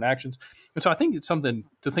doing different actions? And so I think it's something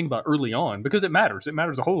to think about early on, because it matters. It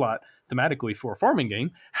matters a whole lot thematically for a farming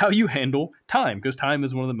game, how you handle time, because time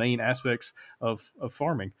is one of the main aspects of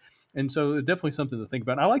farming. And so it's definitely something to think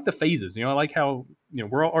about. And I like the phases. I like how,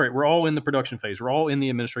 we're all in the production phase. We're all in the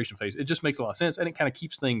administration phase. It just makes a lot of sense. And it kind of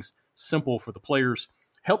keeps things simple for the players,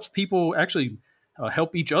 helps people actually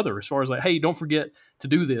help each other as far as like, hey, don't forget to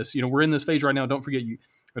do this. We're in this phase right now. Don't forget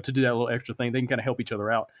to do that little extra thing. They can kind of help each other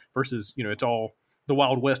out versus, it's all the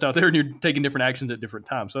Wild West out there and you're taking different actions at different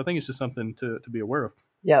times. So I think it's just something to be aware of.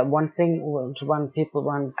 Yeah, one thing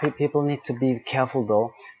people need to be careful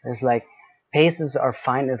though is like, phases are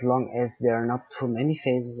fine as long as there are not too many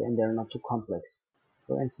phases and they're not too complex.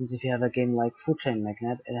 For instance, if you have a game like Food Chain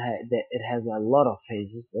Magnate, it has a lot of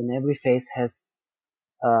phases, and every phase has,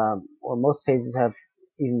 or most phases have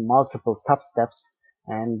even multiple sub-steps,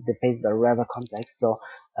 and the phases are rather complex. So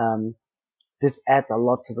this adds a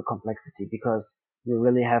lot to the complexity, because you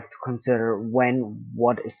really have to consider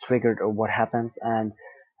what is triggered or what happens, and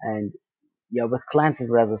yeah, with clans it's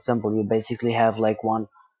rather simple. You basically have like one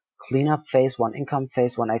cleanup phase, one income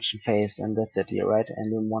phase, one action phase, and that's it here, right?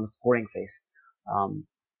 And then one scoring phase.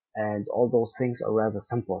 And all those things are rather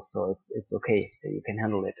simple, so it's okay that you can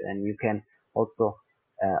handle it. And you can also,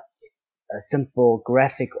 a simple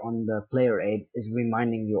graphic on the player aid is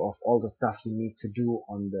reminding you of all the stuff you need to do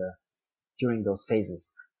during those phases.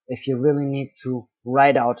 If you really need to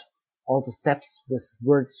write out all the steps with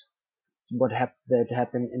words, that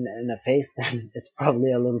happen in a phase, then it's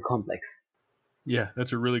probably a little complex. Yeah,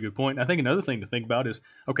 that's a really good point. I think another thing to think about is,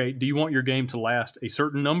 okay, do you want your game to last a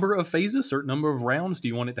certain number of phases, certain number of rounds? Do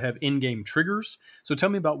you want it to have in-game triggers? So tell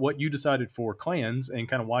me about what you decided for clans and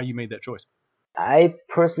kind of why you made that choice. I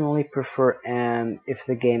personally prefer if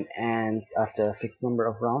the game ends after a fixed number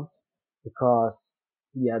of rounds, because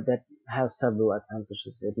yeah, that has several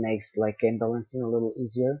advantages. It makes like game balancing a little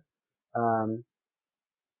easier.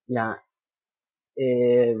 Yeah,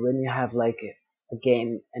 when you have like a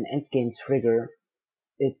game, an end game trigger,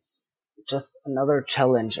 it's just another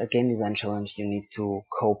challenge, a game design challenge you need to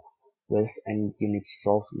cope with and you need to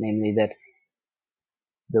solve, namely that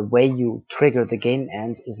the way you trigger the game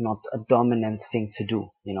end is not a dominant thing to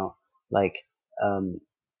do, like, I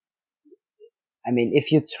mean, if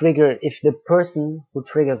the person who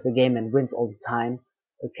triggers the game and wins all the time,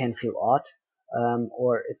 it can feel odd,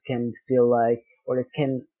 or it can feel like, or it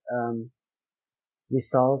can,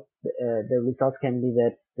 the result can be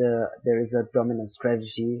that there is a dominant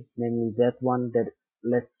strategy, namely that one that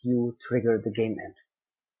lets you trigger the game end.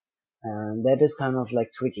 And that is kind of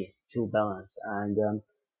like tricky to balance. And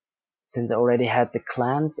since I already had the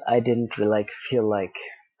clans, I didn't really feel like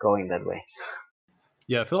going that way.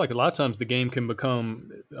 Yeah, I feel like a lot of times the game can become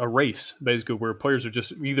a race, basically, where players are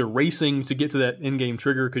just either racing to get to that in-game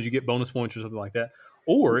trigger because you get bonus points or something like that,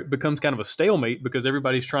 or it becomes kind of a stalemate because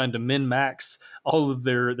everybody's trying to min-max all of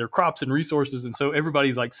their crops and resources, and so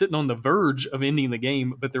everybody's like sitting on the verge of ending the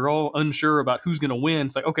game, but they're all unsure about who's going to win.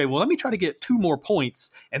 It's like, okay, well, let me try to get 2 more points,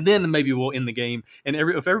 and then maybe we'll end the game. And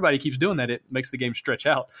if everybody keeps doing that, it makes the game stretch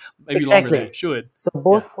out, maybe exactly. longer than it should. So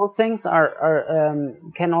both things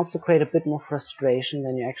can also create a bit more frustration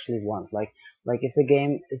than you actually want. Like if the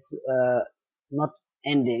game is not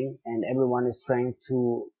ending and everyone is trying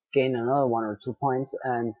to gain another 1 or 2 points,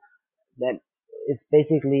 and that is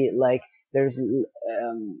basically like there is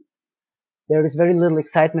very little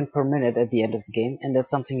excitement per minute at the end of the game, and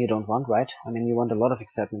that's something you don't want, right? I mean, you want a lot of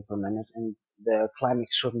excitement per minute, and the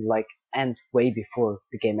climax shouldn't end way before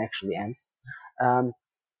the game actually ends. And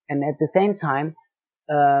at the same time,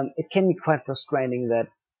 it can be quite frustrating that,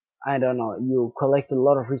 I don't know, you collect a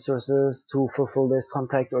lot of resources to fulfill this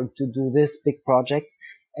contract or to do this big project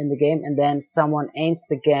in the game, and then someone ends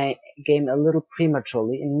the game a little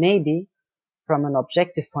prematurely, and maybe from an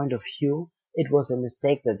objective point of view, it was a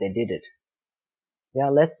mistake that they did it. Yeah,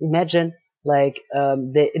 let's imagine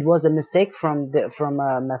it was a mistake from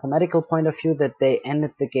a mathematical point of view that they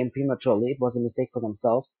ended the game prematurely. It was a mistake for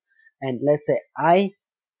themselves, and let's say I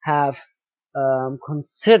have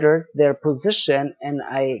considered their position and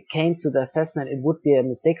I came to the assessment it would be a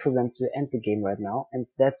mistake for them to end the game right now, and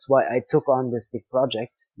that's why I took on this big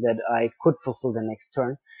project that I could fulfill the next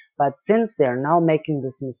turn. But since they are now making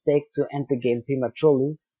this mistake to end the game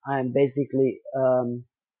prematurely, I'm basically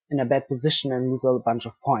in a bad position and lose a bunch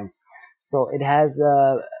of points. So it has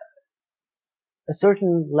a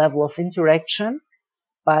certain level of interaction,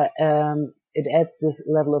 but it adds this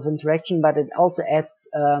level of interaction, but it also adds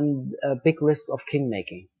a big risk of king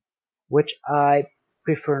making, which I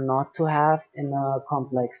prefer not to have in a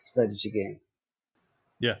complex strategy game.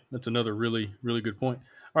 Yeah, that's another really, really good point.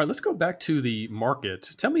 All right, let's go back to the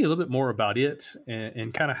market. Tell me a little bit more about it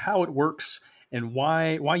and kind of how it works and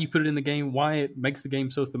why you put it in the game, why it makes the game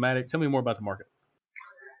so thematic. Tell me more about the market.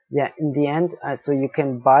 Yeah, in the end, so you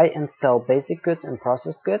can buy and sell basic goods and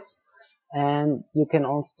processed goods, and you can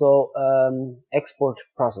also export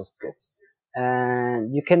processed goods,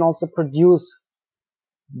 and you can also produce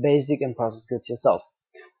basic and processed goods yourself.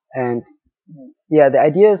 And yeah, the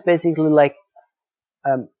idea is basically like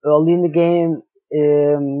early in the game,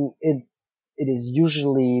 it is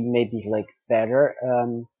usually maybe like better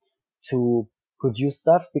to produce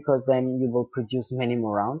stuff because then you will produce many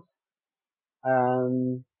more rounds.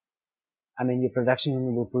 Um, I mean, your production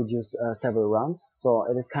unit will produce several rounds, so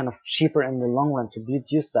it is kind of cheaper in the long run to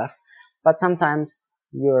produce stuff. But sometimes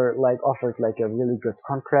you're like offered like a really good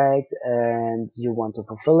contract and you want to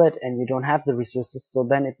fulfill it and you don't have the resources, so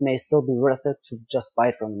then it may still be worth it to just buy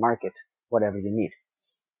it from the market, whatever you need.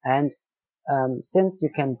 And since you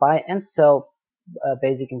can buy and sell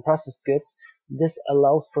basic and processed goods, this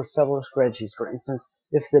allows for several strategies. For instance,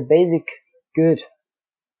 if the basic good,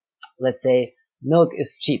 let's say milk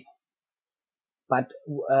is cheap, but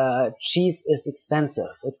cheese is expensive,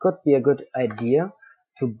 it could be a good idea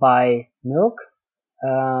to buy milk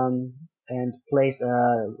and place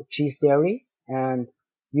a cheese dairy and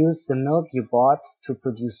use the milk you bought to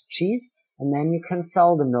produce cheese, and then you can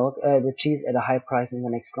sell the cheese at a high price in the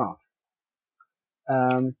next round.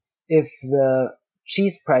 If the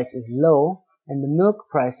cheese price is low and the milk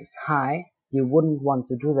price is high, you wouldn't want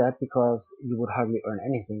to do that because you would hardly earn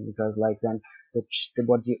anything, because like then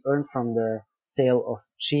what you earn from the sale of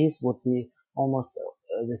cheese would be almost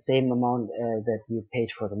the same amount that you paid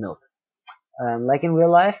for the milk. Like in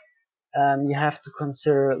real life, you have to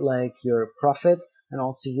consider like your profit and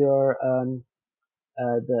also your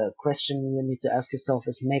the question you need to ask yourself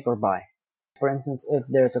is make or buy. For instance, if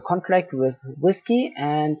there's a contract with whiskey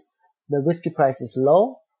and the whiskey price is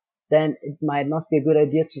low, then it might not be a good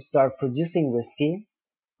idea to start producing whiskey,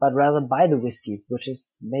 but rather buy the whiskey, which is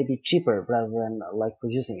maybe cheaper rather than like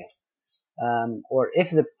producing it. Or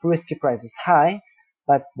if the whiskey price is high,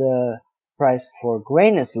 but the price for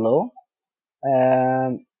grain is low,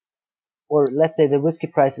 um, or let's say the whiskey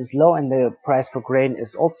price is low and the price for grain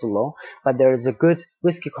is also low, but there is a good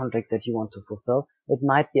whiskey contract that you want to fulfill, it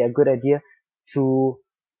might be a good idea to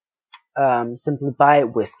simply buy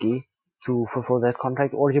whiskey to fulfill that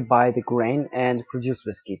contract, or you buy the grain and produce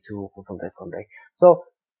whiskey to fulfill that contract. So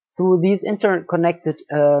through these interconnected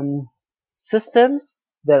systems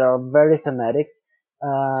that are very thematic,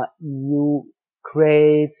 you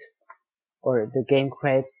create, or the game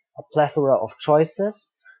creates a plethora of choices,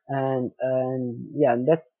 and yeah,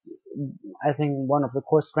 that's I think one of the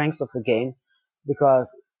core strengths of the game, because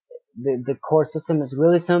the core system is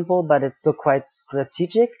really simple, but it's still quite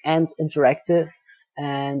strategic and interactive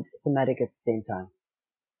and thematic at the same time.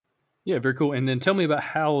 Yeah, very cool. And then tell me about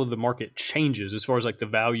how the market changes as far as like the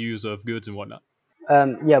values of goods and whatnot.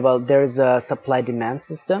 Yeah, well, there's a supply demand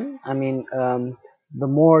system. I mean, the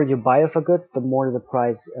more you buy of a good, the more the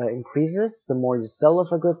price increases. The more you sell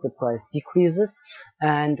of a good, the price decreases.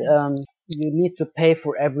 And you need to pay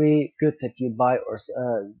for every good that you buy, or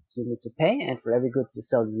you need to pay, and for every good you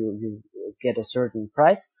sell, you get a certain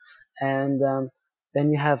price. And then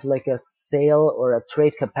you have like a sale or a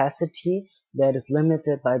trade capacity that is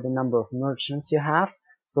limited by the number of merchants you have.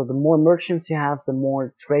 So the more merchants you have, the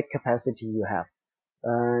more trade capacity you have.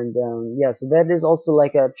 And yeah, so that is also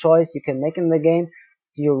like a choice you can make in the game.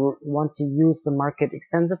 Do you want to use the market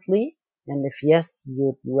extensively? And if yes,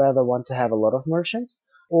 you'd rather want to have a lot of merchants,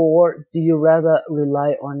 or do you rather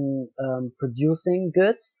rely on producing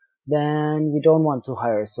goods? Then you don't want to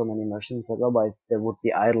hire so many merchants, because otherwise they would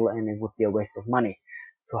be idle and it would be a waste of money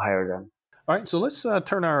to hire them. All right, so let's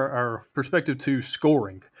turn our perspective to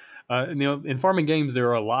scoring. In farming games,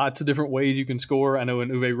 there are lots of different ways you can score. I know in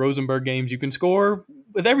Uwe Rosenberg games, you can score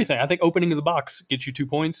with everything. I think opening of the box gets you 2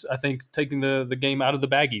 points. I think taking the game out of the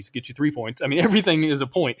baggies gets you 3 points. I mean, everything is a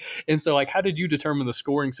point. And so, like, how did you determine the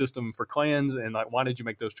scoring system for clans, and like, why did you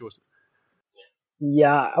make those choices?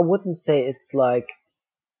 Yeah, I wouldn't say it's like,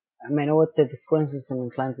 I mean, I would say the scoring system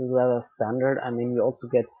in clans is rather standard. I mean,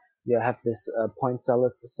 you have this point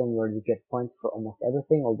salad system where you get points for almost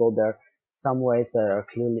everything, although there are some ways that are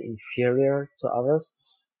clearly inferior to others.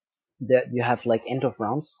 That you have like end of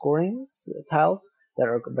round scoring tiles that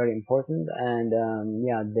are very important, and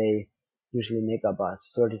yeah, they usually make about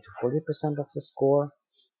 30 to 40% of the score.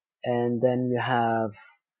 And then you have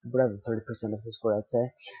whatever, 30% of the score, I'd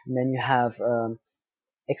say. And then you have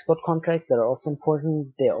export contracts that are also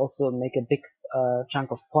important. They also make a big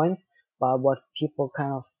chunk of points, but what people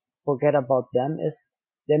kind of forget about them is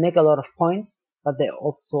they make a lot of points, but they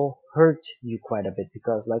also hurt you quite a bit,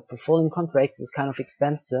 because like fulfilling contracts is kind of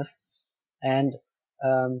expensive, and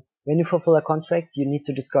when you fulfill a contract, you need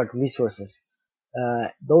to discard resources.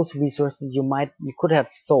 Those resources you could have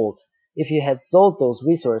sold. If you had sold those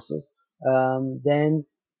resources, then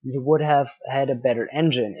you would have had a better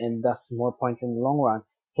engine and thus more points in the long run.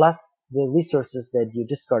 Plus, the resources that you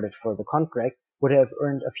discarded for the contract would have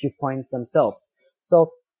earned a few points themselves.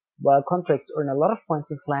 So, while contracts earn a lot of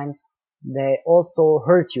points in clans, they also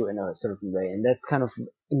hurt you in a certain way, and that's kind of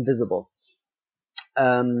invisible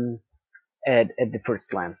at the first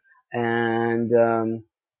glance. And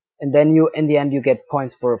then you, in the end, you get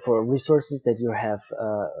points for resources that you have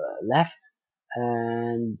left,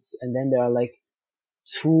 and then there are like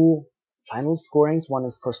two final scorings. One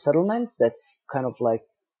is for settlements, that's kind of like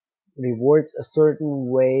rewards a certain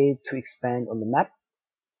way to expand on the map,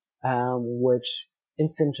 which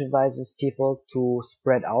incentivizes people to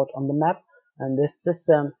spread out on the map. And this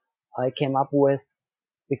system I came up with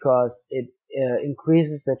because it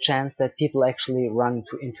increases the chance that people actually run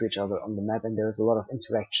into each other on the map, and there's a lot of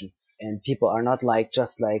interaction, and people are not like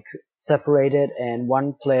just like separated and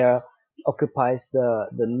one player occupies the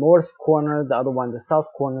north corner, the other one the south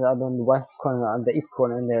corner, the other one the west corner, and the east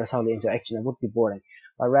corner, and there's hardly interaction. It would be boring.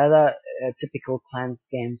 But rather, typical clans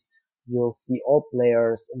games, you'll see all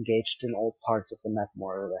players engaged in all parts of the map,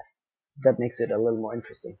 more or less. That makes it a little more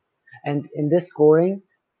interesting. And in this scoring,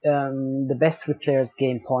 the best three players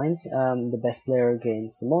gain points, the best player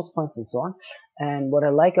gains the most points, and so on. And what I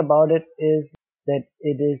like about it is that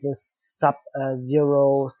it is a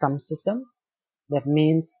sub-zero sum system. That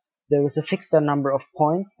means there is a fixed number of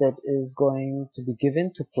points that is going to be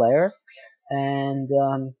given to players, and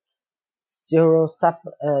zero sum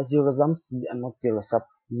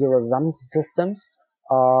systems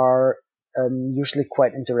are usually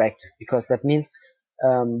quite interactive, because that means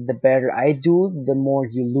the better I do, the more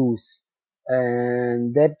you lose.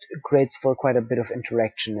 And that creates for quite a bit of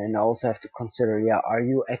interaction. And I also have to consider, are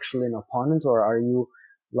you actually an opponent, or are you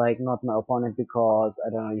like not my opponent because, I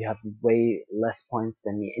don't know, you have way less points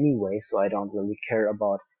than me anyway, so I don't really care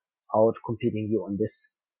about out competing you on this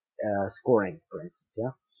scoring, for instance,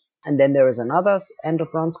 yeah. And then there is another end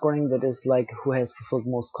of round scoring that is like who has fulfilled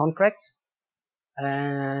most contracts.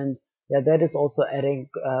 And that is also adding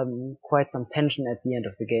quite some tension at the end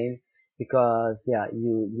of the game, because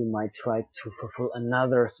you might try to fulfill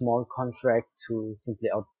another small contract to simply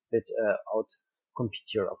out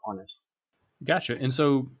compete your opponent. Gotcha. And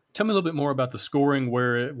so tell me a little bit more about the scoring,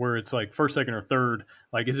 where it's like first, second, or third.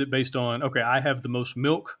 Like, is it based on, okay, I have the most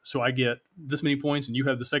milk, so I get this many points, and you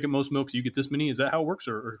have the second most milk, so you get this many? Is that how it works,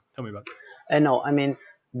 or tell me about it? No, I mean,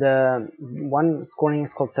 the one scoring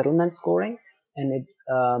is called settlement scoring, and it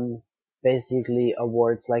basically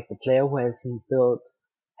awards like the player who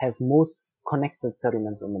has most connected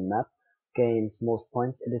settlements on the map gains most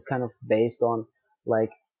points. It is kind of based on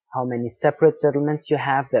like how many separate settlements you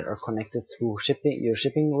have that are connected through your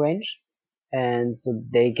shipping range. And so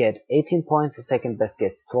they get 18 points, the second best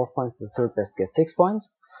gets 12 points, the third best gets 6 points.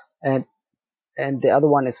 And the other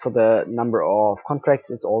one is for the number of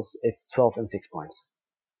contracts. It's 12 and 6 points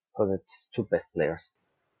for the two best players.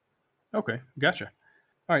 Okay, gotcha.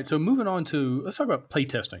 All right, so moving on to, let's talk about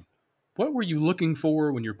playtesting. What were you looking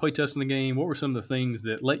for when you're playtesting the game? What were some of the things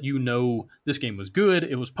that let you know this game was good,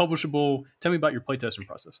 it was publishable? Tell me about your playtesting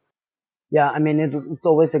process. Yeah, I mean, it's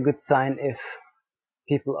always a good sign if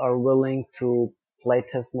people are willing to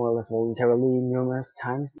playtest more or less voluntarily numerous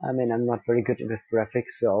times. I mean, I'm not very good with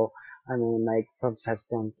graphics, so I mean, my prototypes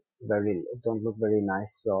don't look very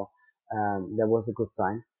nice, so that was a good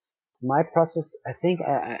sign. My process, I think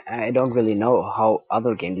I don't really know how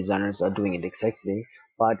other game designers are doing it exactly,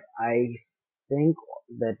 but I think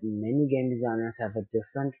that many game designers have a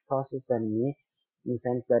different process than me, in the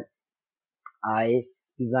sense that I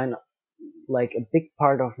design, like a big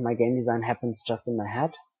part of my game design happens just in my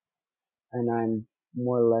head, and I'm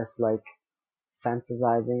more or less like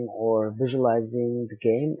fantasizing or visualizing the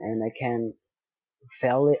game, and I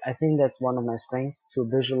think that's one of my strengths, to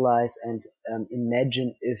visualize and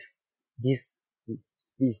imagine if these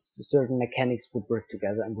certain mechanics would work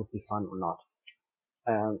together and would be fun or not.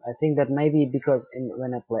 I think that maybe because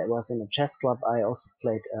when I was in a chess club, I also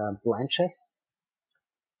played blind chess.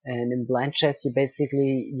 And in blind chess, you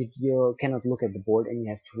basically you cannot look at the board, and you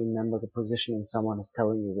have to remember the position, and someone is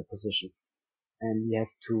telling you the position, and you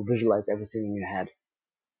have to visualize everything in your head.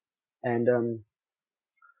 And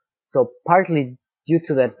so partly due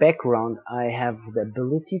to that background, I have the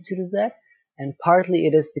ability to do that. And partly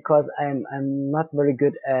it is because I'm not very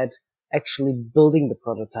good at actually building the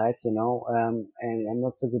prototype, and I'm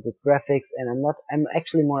not so good with graphics, and I'm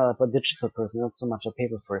actually more of a digital person, not so much a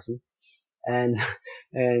paper person. And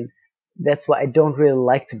and that's why I don't really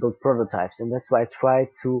like to build prototypes, and that's why I try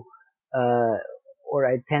to uh, or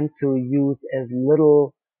I tend to use as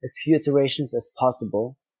few iterations as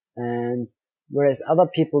possible. And whereas other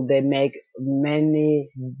people, they make many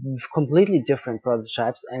completely different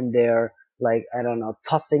prototypes, and they're like, I don't know,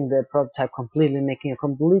 tossing the prototype completely, making a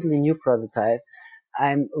completely new prototype.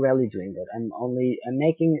 I'm rarely doing that. I'm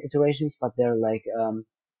making iterations, but they're like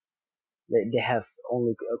they have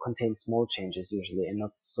only contain small changes usually, and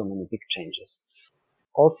not so many big changes.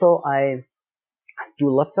 Also, I do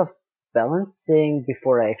lots of balancing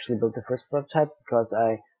before I actually build the first prototype, because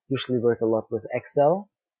I usually work a lot with Excel,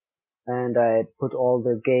 and I put all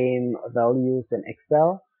the game values in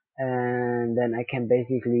Excel, and then I can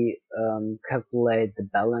basically calculate the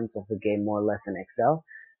balance of the game more or less in Excel.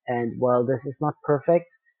 And while this is not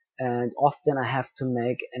perfect, and often I have to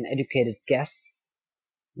make an educated guess,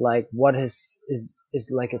 like what is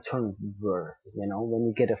like a turn worth. When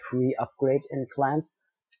you get a free upgrade in Clans,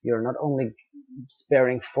 you're not only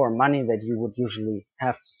sparing for money that you would usually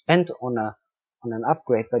have to spend on an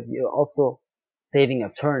upgrade, but you're also saving a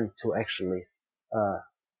turn to actually uh,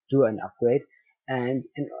 do an upgrade. And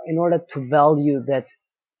in order to value that,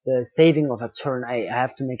 the saving of a turn, I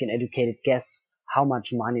have to make an educated guess how much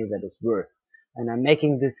money that is worth. And I'm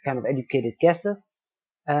making this kind of educated guesses,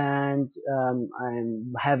 and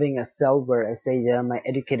I'm having a cell where I say, yeah, my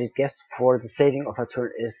educated guess for the saving of a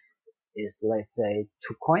turn is let's say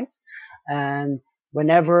 2 coins. And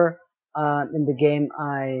whenever in the game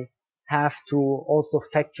I have to also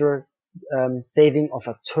factor saving of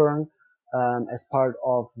a turn as part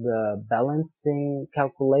of the balancing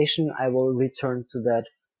calculation, I will return to that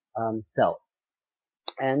cell.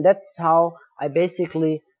 And that's how I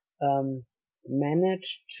basically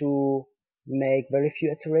manage to make very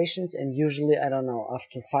few iterations. And usually, I don't know,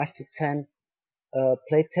 after 5 to 10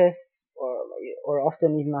 playtests, or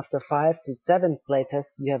often even after 5 to 7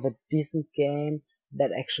 playtests, you have a decent game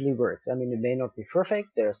that actually works. I mean, it may not be perfect.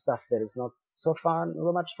 There's stuff that is not so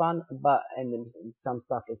much fun, and some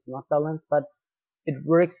stuff is not balanced, but it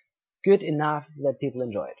works good enough that people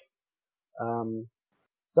enjoy it.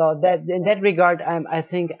 So that in that regard, I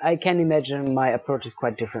think I can imagine my approach is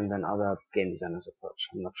quite different than other game designers' approach.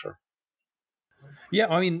 I'm not sure. Yeah,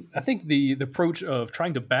 I mean, I think the approach of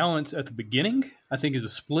trying to balance at the beginning, I think, is a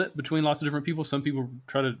split between lots of different people. Some people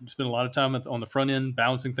try to spend a lot of time on the front end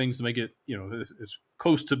balancing things to make it, as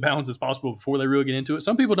close to balance as possible before they really get into it.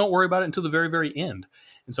 Some people don't worry about it until the very, very end.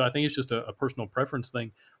 And so I think it's just a personal preference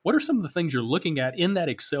thing. What are some of the things you're looking at in that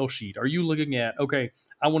Excel sheet? Are you looking at, okay,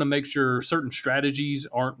 I want to make sure certain strategies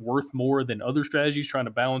aren't worth more than other strategies, trying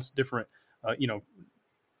to balance different,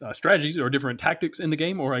 strategies or different tactics in the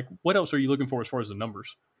game, or like what else are you looking for as far as the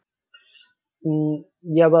numbers?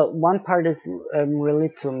 Yeah, well, one part is really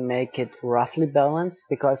to make it roughly balanced,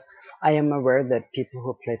 because I am aware that people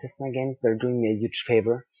who playtest my games, they're doing me a huge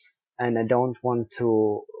favor, and I don't want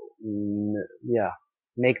to,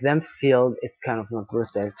 make them feel it's kind of not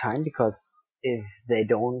worth their time, because if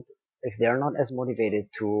if they're not as motivated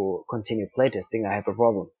to continue playtesting, I have a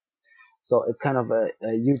problem. So it's kind of a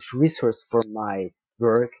huge resource for my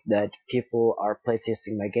work that people are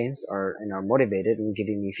playtesting my games and are motivated and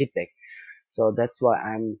giving me feedback. So that's why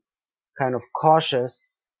I'm kind of cautious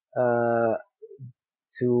uh,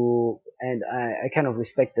 and I kind of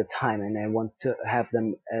respect the time, and I want to have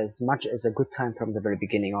them as much as a good time from the very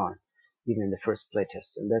beginning on, even in the first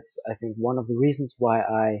playtest. And that's, I think, one of the reasons why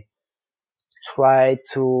I try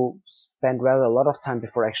to spend rather a lot of time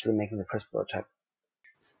before actually making the first prototype.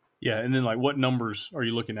 Yeah, and then like what numbers are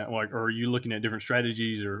you looking at? Like, or are you looking at different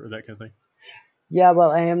strategies or that kind of thing? Yeah,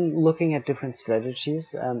 well, I am looking at different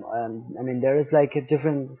strategies. I mean, there is like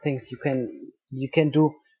different things you can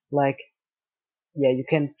do. Like, yeah, you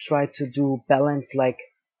can try to do balance like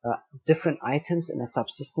different items in a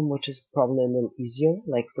subsystem, which is probably a little easier.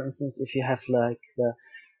 Like, for instance, if you have like the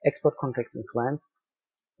export contracts in Clans,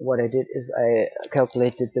 what I did is I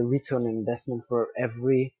calculated the return on investment for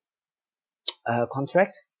every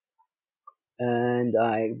contract, and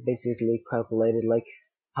I basically calculated like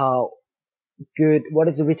how good, what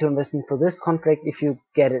is the return on investment for this contract if you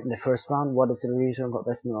get it in the first round, what is the return on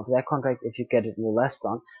investment of that contract if you get it in the last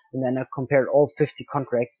round, and then I compared all 50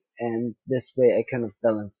 contracts, and this way I kind of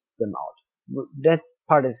balanced them out. That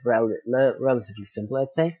part is relatively simple,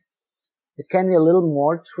 I'd say. It can be a little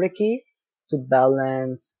more tricky to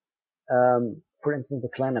balance for instance, the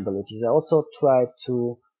clan abilities. I also try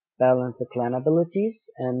to balance the clan abilities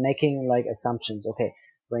and making like assumptions. Okay,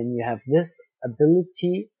 when you have this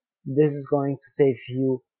ability, this is going to save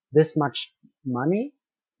you this much money,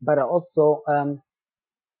 but I also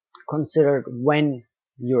considered when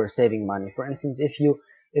you're saving money. For instance,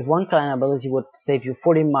 if one clan ability would save you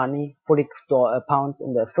 40 pounds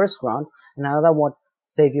in the first round, and another would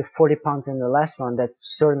save you 40 pounds in the last round, that's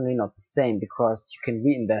certainly not the same, because you can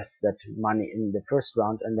reinvest that money in the first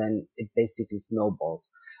round and then it basically snowballs.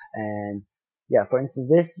 And yeah, for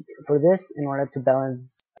instance, in order to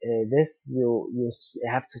balance this, you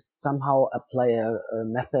have to somehow apply a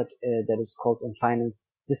method that is called in finance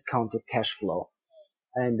discounted cash flow.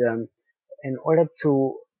 And in order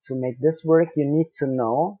to make this work, you need to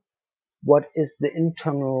know what is the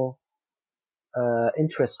internal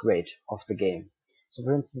interest rate of the game. So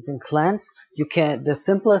for instance, in clans, the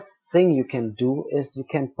simplest thing you can do is you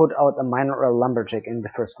can put out a miner or a lumberjack in the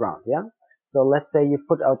first round. Yeah. So let's say you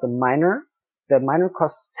put out the miner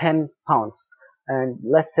costs 10 pounds. And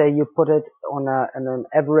let's say you put it on an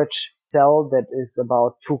average sell that is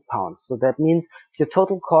about 2 pounds. So that means your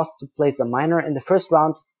total cost to place a miner in the first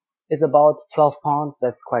round is about 12 pounds.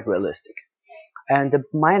 That's quite realistic. And the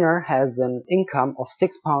miner has an income of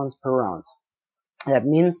 6 pounds per round. That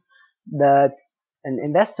means that an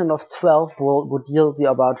investment of 12 would yield you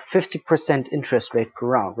about 50% interest rate per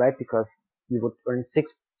round, right? Because you would earn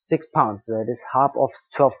 6 pounds. That is half of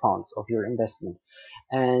 12 pounds of your investment.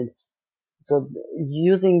 And so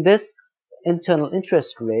using this internal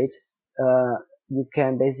interest rate, you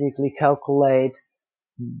can basically calculate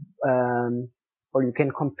or you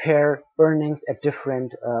can compare earnings at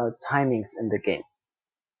different timings in the game.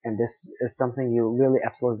 And this is something you really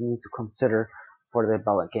absolutely need to consider for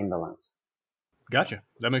the game balance. Gotcha.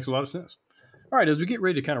 That makes a lot of sense. All right, as we get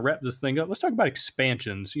ready to kind of wrap this thing up, let's talk about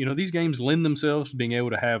expansions. These games lend themselves to being able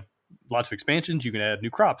to have lots of expansions. You can add new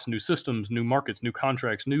crops, new systems, new markets, new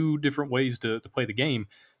contracts, new different ways to play the game.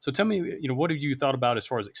 So tell me, what have you thought about as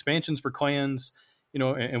far as expansions for clans,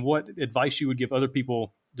 and what advice you would give other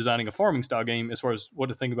people designing a farming style game as far as what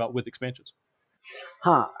to think about with expansions?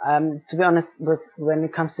 To be honest, when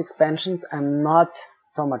it comes to expansions, I'm not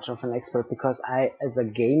so much of an expert, because as a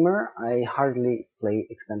gamer, I hardly play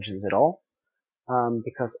expansions at all.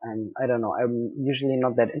 Because I'm usually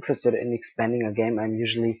not that interested in expanding a game. I'm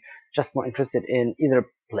usually just more interested in either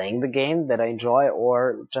playing the game that I enjoy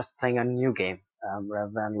or just playing a new game,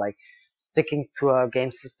 rather than like sticking to a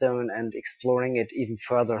game system and exploring it even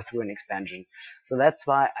further through an expansion. So that's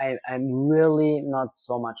why I'm really not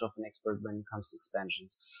so much of an expert when it comes to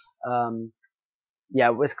expansions.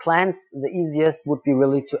 With clans, the easiest would be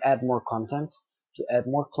really to add more content, to add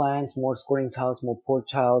more clans, more scoring tiles, more port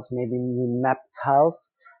tiles, maybe new map tiles.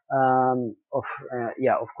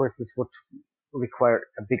 Of course, this would require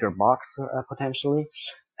a bigger box potentially,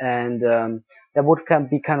 and that would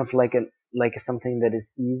be kind of like something that is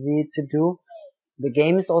easy to do. The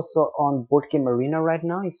game is also on Board Game Arena right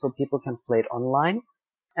now, so people can play it online,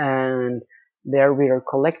 and there we are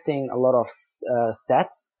collecting a lot of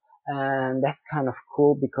stats, and that's kind of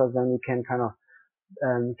cool, because then we can kind of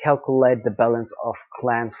calculate the balance of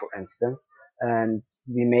clans, for instance, and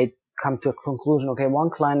we may come to a conclusion. Okay, one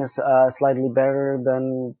clan is slightly better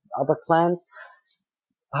than other clans.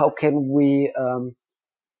 How can we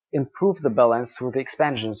improve the balance through the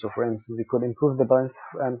expansion? So, for instance, we could improve the balance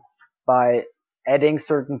by adding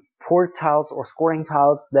certain port tiles or scoring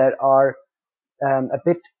tiles that are a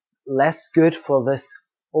bit less good for this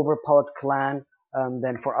overpowered clan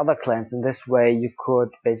than for other clans. In this way, you could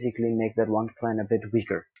basically make that one clan a bit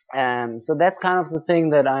weaker. So that's kind of the thing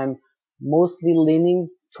that I'm mostly leaning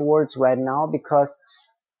towards right now, because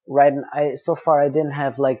so far I didn't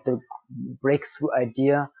have like the breakthrough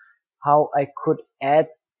idea how I could add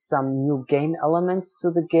some new game elements to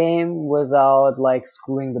the game without like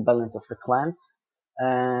screwing the balance of the clans,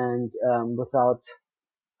 and without,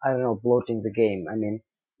 bloating the game. I mean,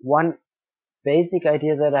 one basic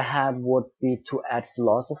idea that I had would be to add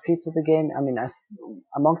philosophy to the game. I mean,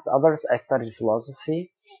 amongst others, I studied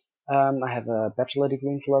philosophy. I have a bachelor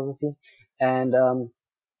degree in philosophy, and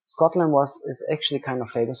Scotland is actually kind of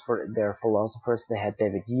famous for their philosophers. They had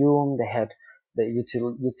David Hume, they had the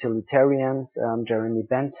utilitarians, Jeremy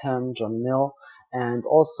Bentham, John Mill, and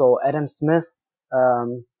also Adam Smith.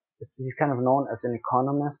 He's kind of known as an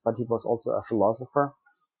economist, but he was also a philosopher.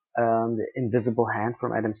 The Invisible Hand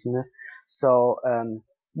from Adam Smith. So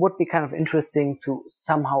would be kind of interesting to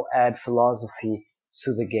somehow add philosophy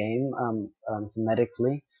to the game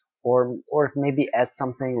thematically, or maybe add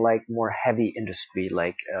something like more heavy industry,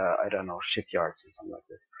 like shipyards and something like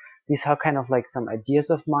this. These are kind of like some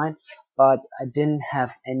ideas of mine. but I didn't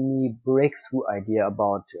have any breakthrough idea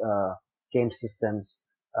about game systems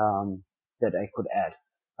that I could add.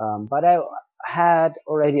 But I had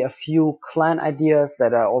already a few clan ideas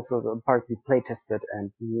that I also partly playtested,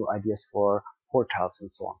 and new ideas for portals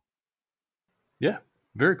and so on. Yeah,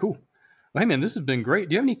 very cool. Well, hey man, this has been great.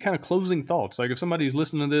 Do you have any kind of closing thoughts? Like if somebody's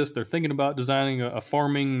listening to this, they're thinking about designing a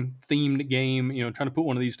farming themed game, trying to put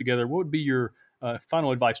one of these together, what would be your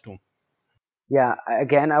final advice to them? Yeah,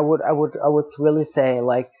 again, I would really say,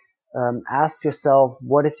 like, ask yourself,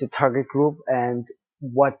 what is your target group, and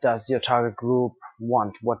what does your target group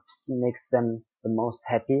want? What makes them the most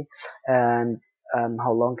happy? And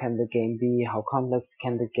how long can the game be? How complex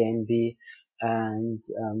can the game be? And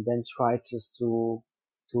then try just to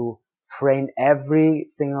frame every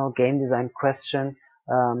single game design question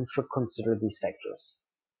should consider these factors.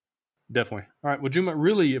 Definitely. All right. Well, Juma,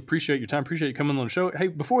 really appreciate your time. Appreciate you coming on the show. Hey,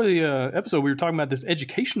 before the episode, we were talking about this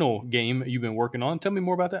educational game you've been working on. Tell me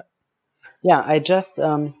more about that. Yeah, I just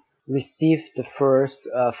received the first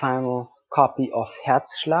final copy of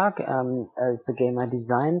Herzschlag. It's a game I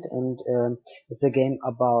designed, and it's a game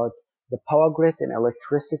about the power grid and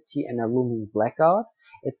electricity and a looming blackout.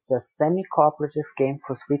 It's a semi-cooperative game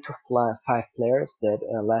for 3 to 5 players that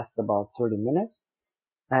lasts about 30 minutes.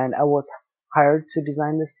 And I was hired to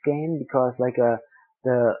design this game because a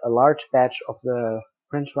large batch of the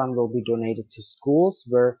print run will be donated to schools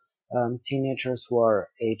where teenagers who are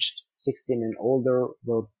aged 16 and older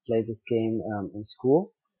will play this game in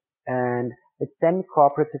school. And it's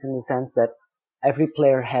semi-cooperative in the sense that every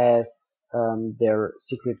player has their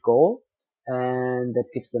secret goal, and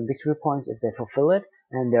that gives them victory points if they fulfill it.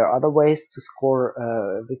 And there are other ways to score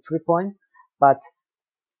victory points. But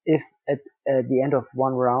if at the end of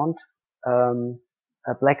one round a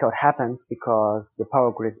blackout happens because the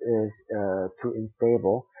power grid is too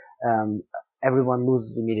unstable, everyone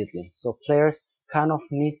loses immediately. So players kind of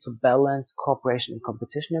need to balance cooperation and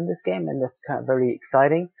competition in this game, and that's kind of very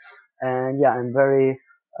exciting. And yeah, I'm very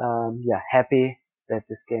happy that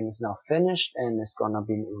this game is now finished and is gonna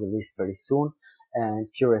be released very soon, and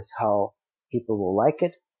curious how people will like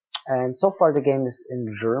it. And so far the game is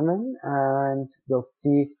in German, and we'll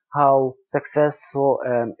see how successful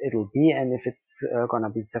it'll be, and if it's gonna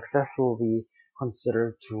be successful, we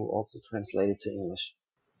consider to also translate it to English.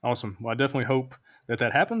 Awesome. Well, I definitely hope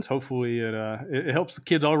that happens. Hopefully it helps the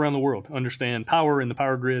kids all around the world understand power and the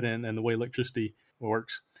power grid and the way electricity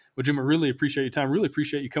works. Well, Jim, I really appreciate your time. Really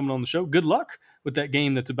appreciate you coming on the show. Good luck with that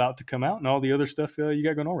game that's about to come out and all the other stuff you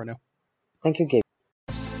got going on right now. Thank you, Gabe.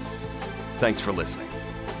 Thanks for listening.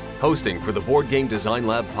 Hosting for the Board Game Design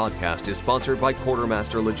Lab podcast is sponsored by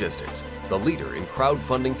Quartermaster Logistics, the leader in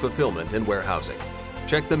crowdfunding fulfillment and warehousing.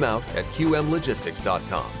 Check them out at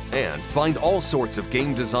qmlogistics.com and find all sorts of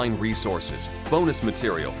game design resources, bonus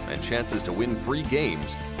material, and chances to win free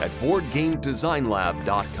games at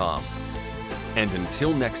BoardGameDesignLab.com. And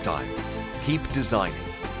until next time, keep designing,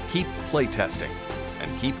 keep playtesting,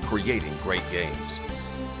 and keep creating great games.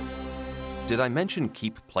 Did I mention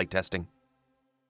keep playtesting?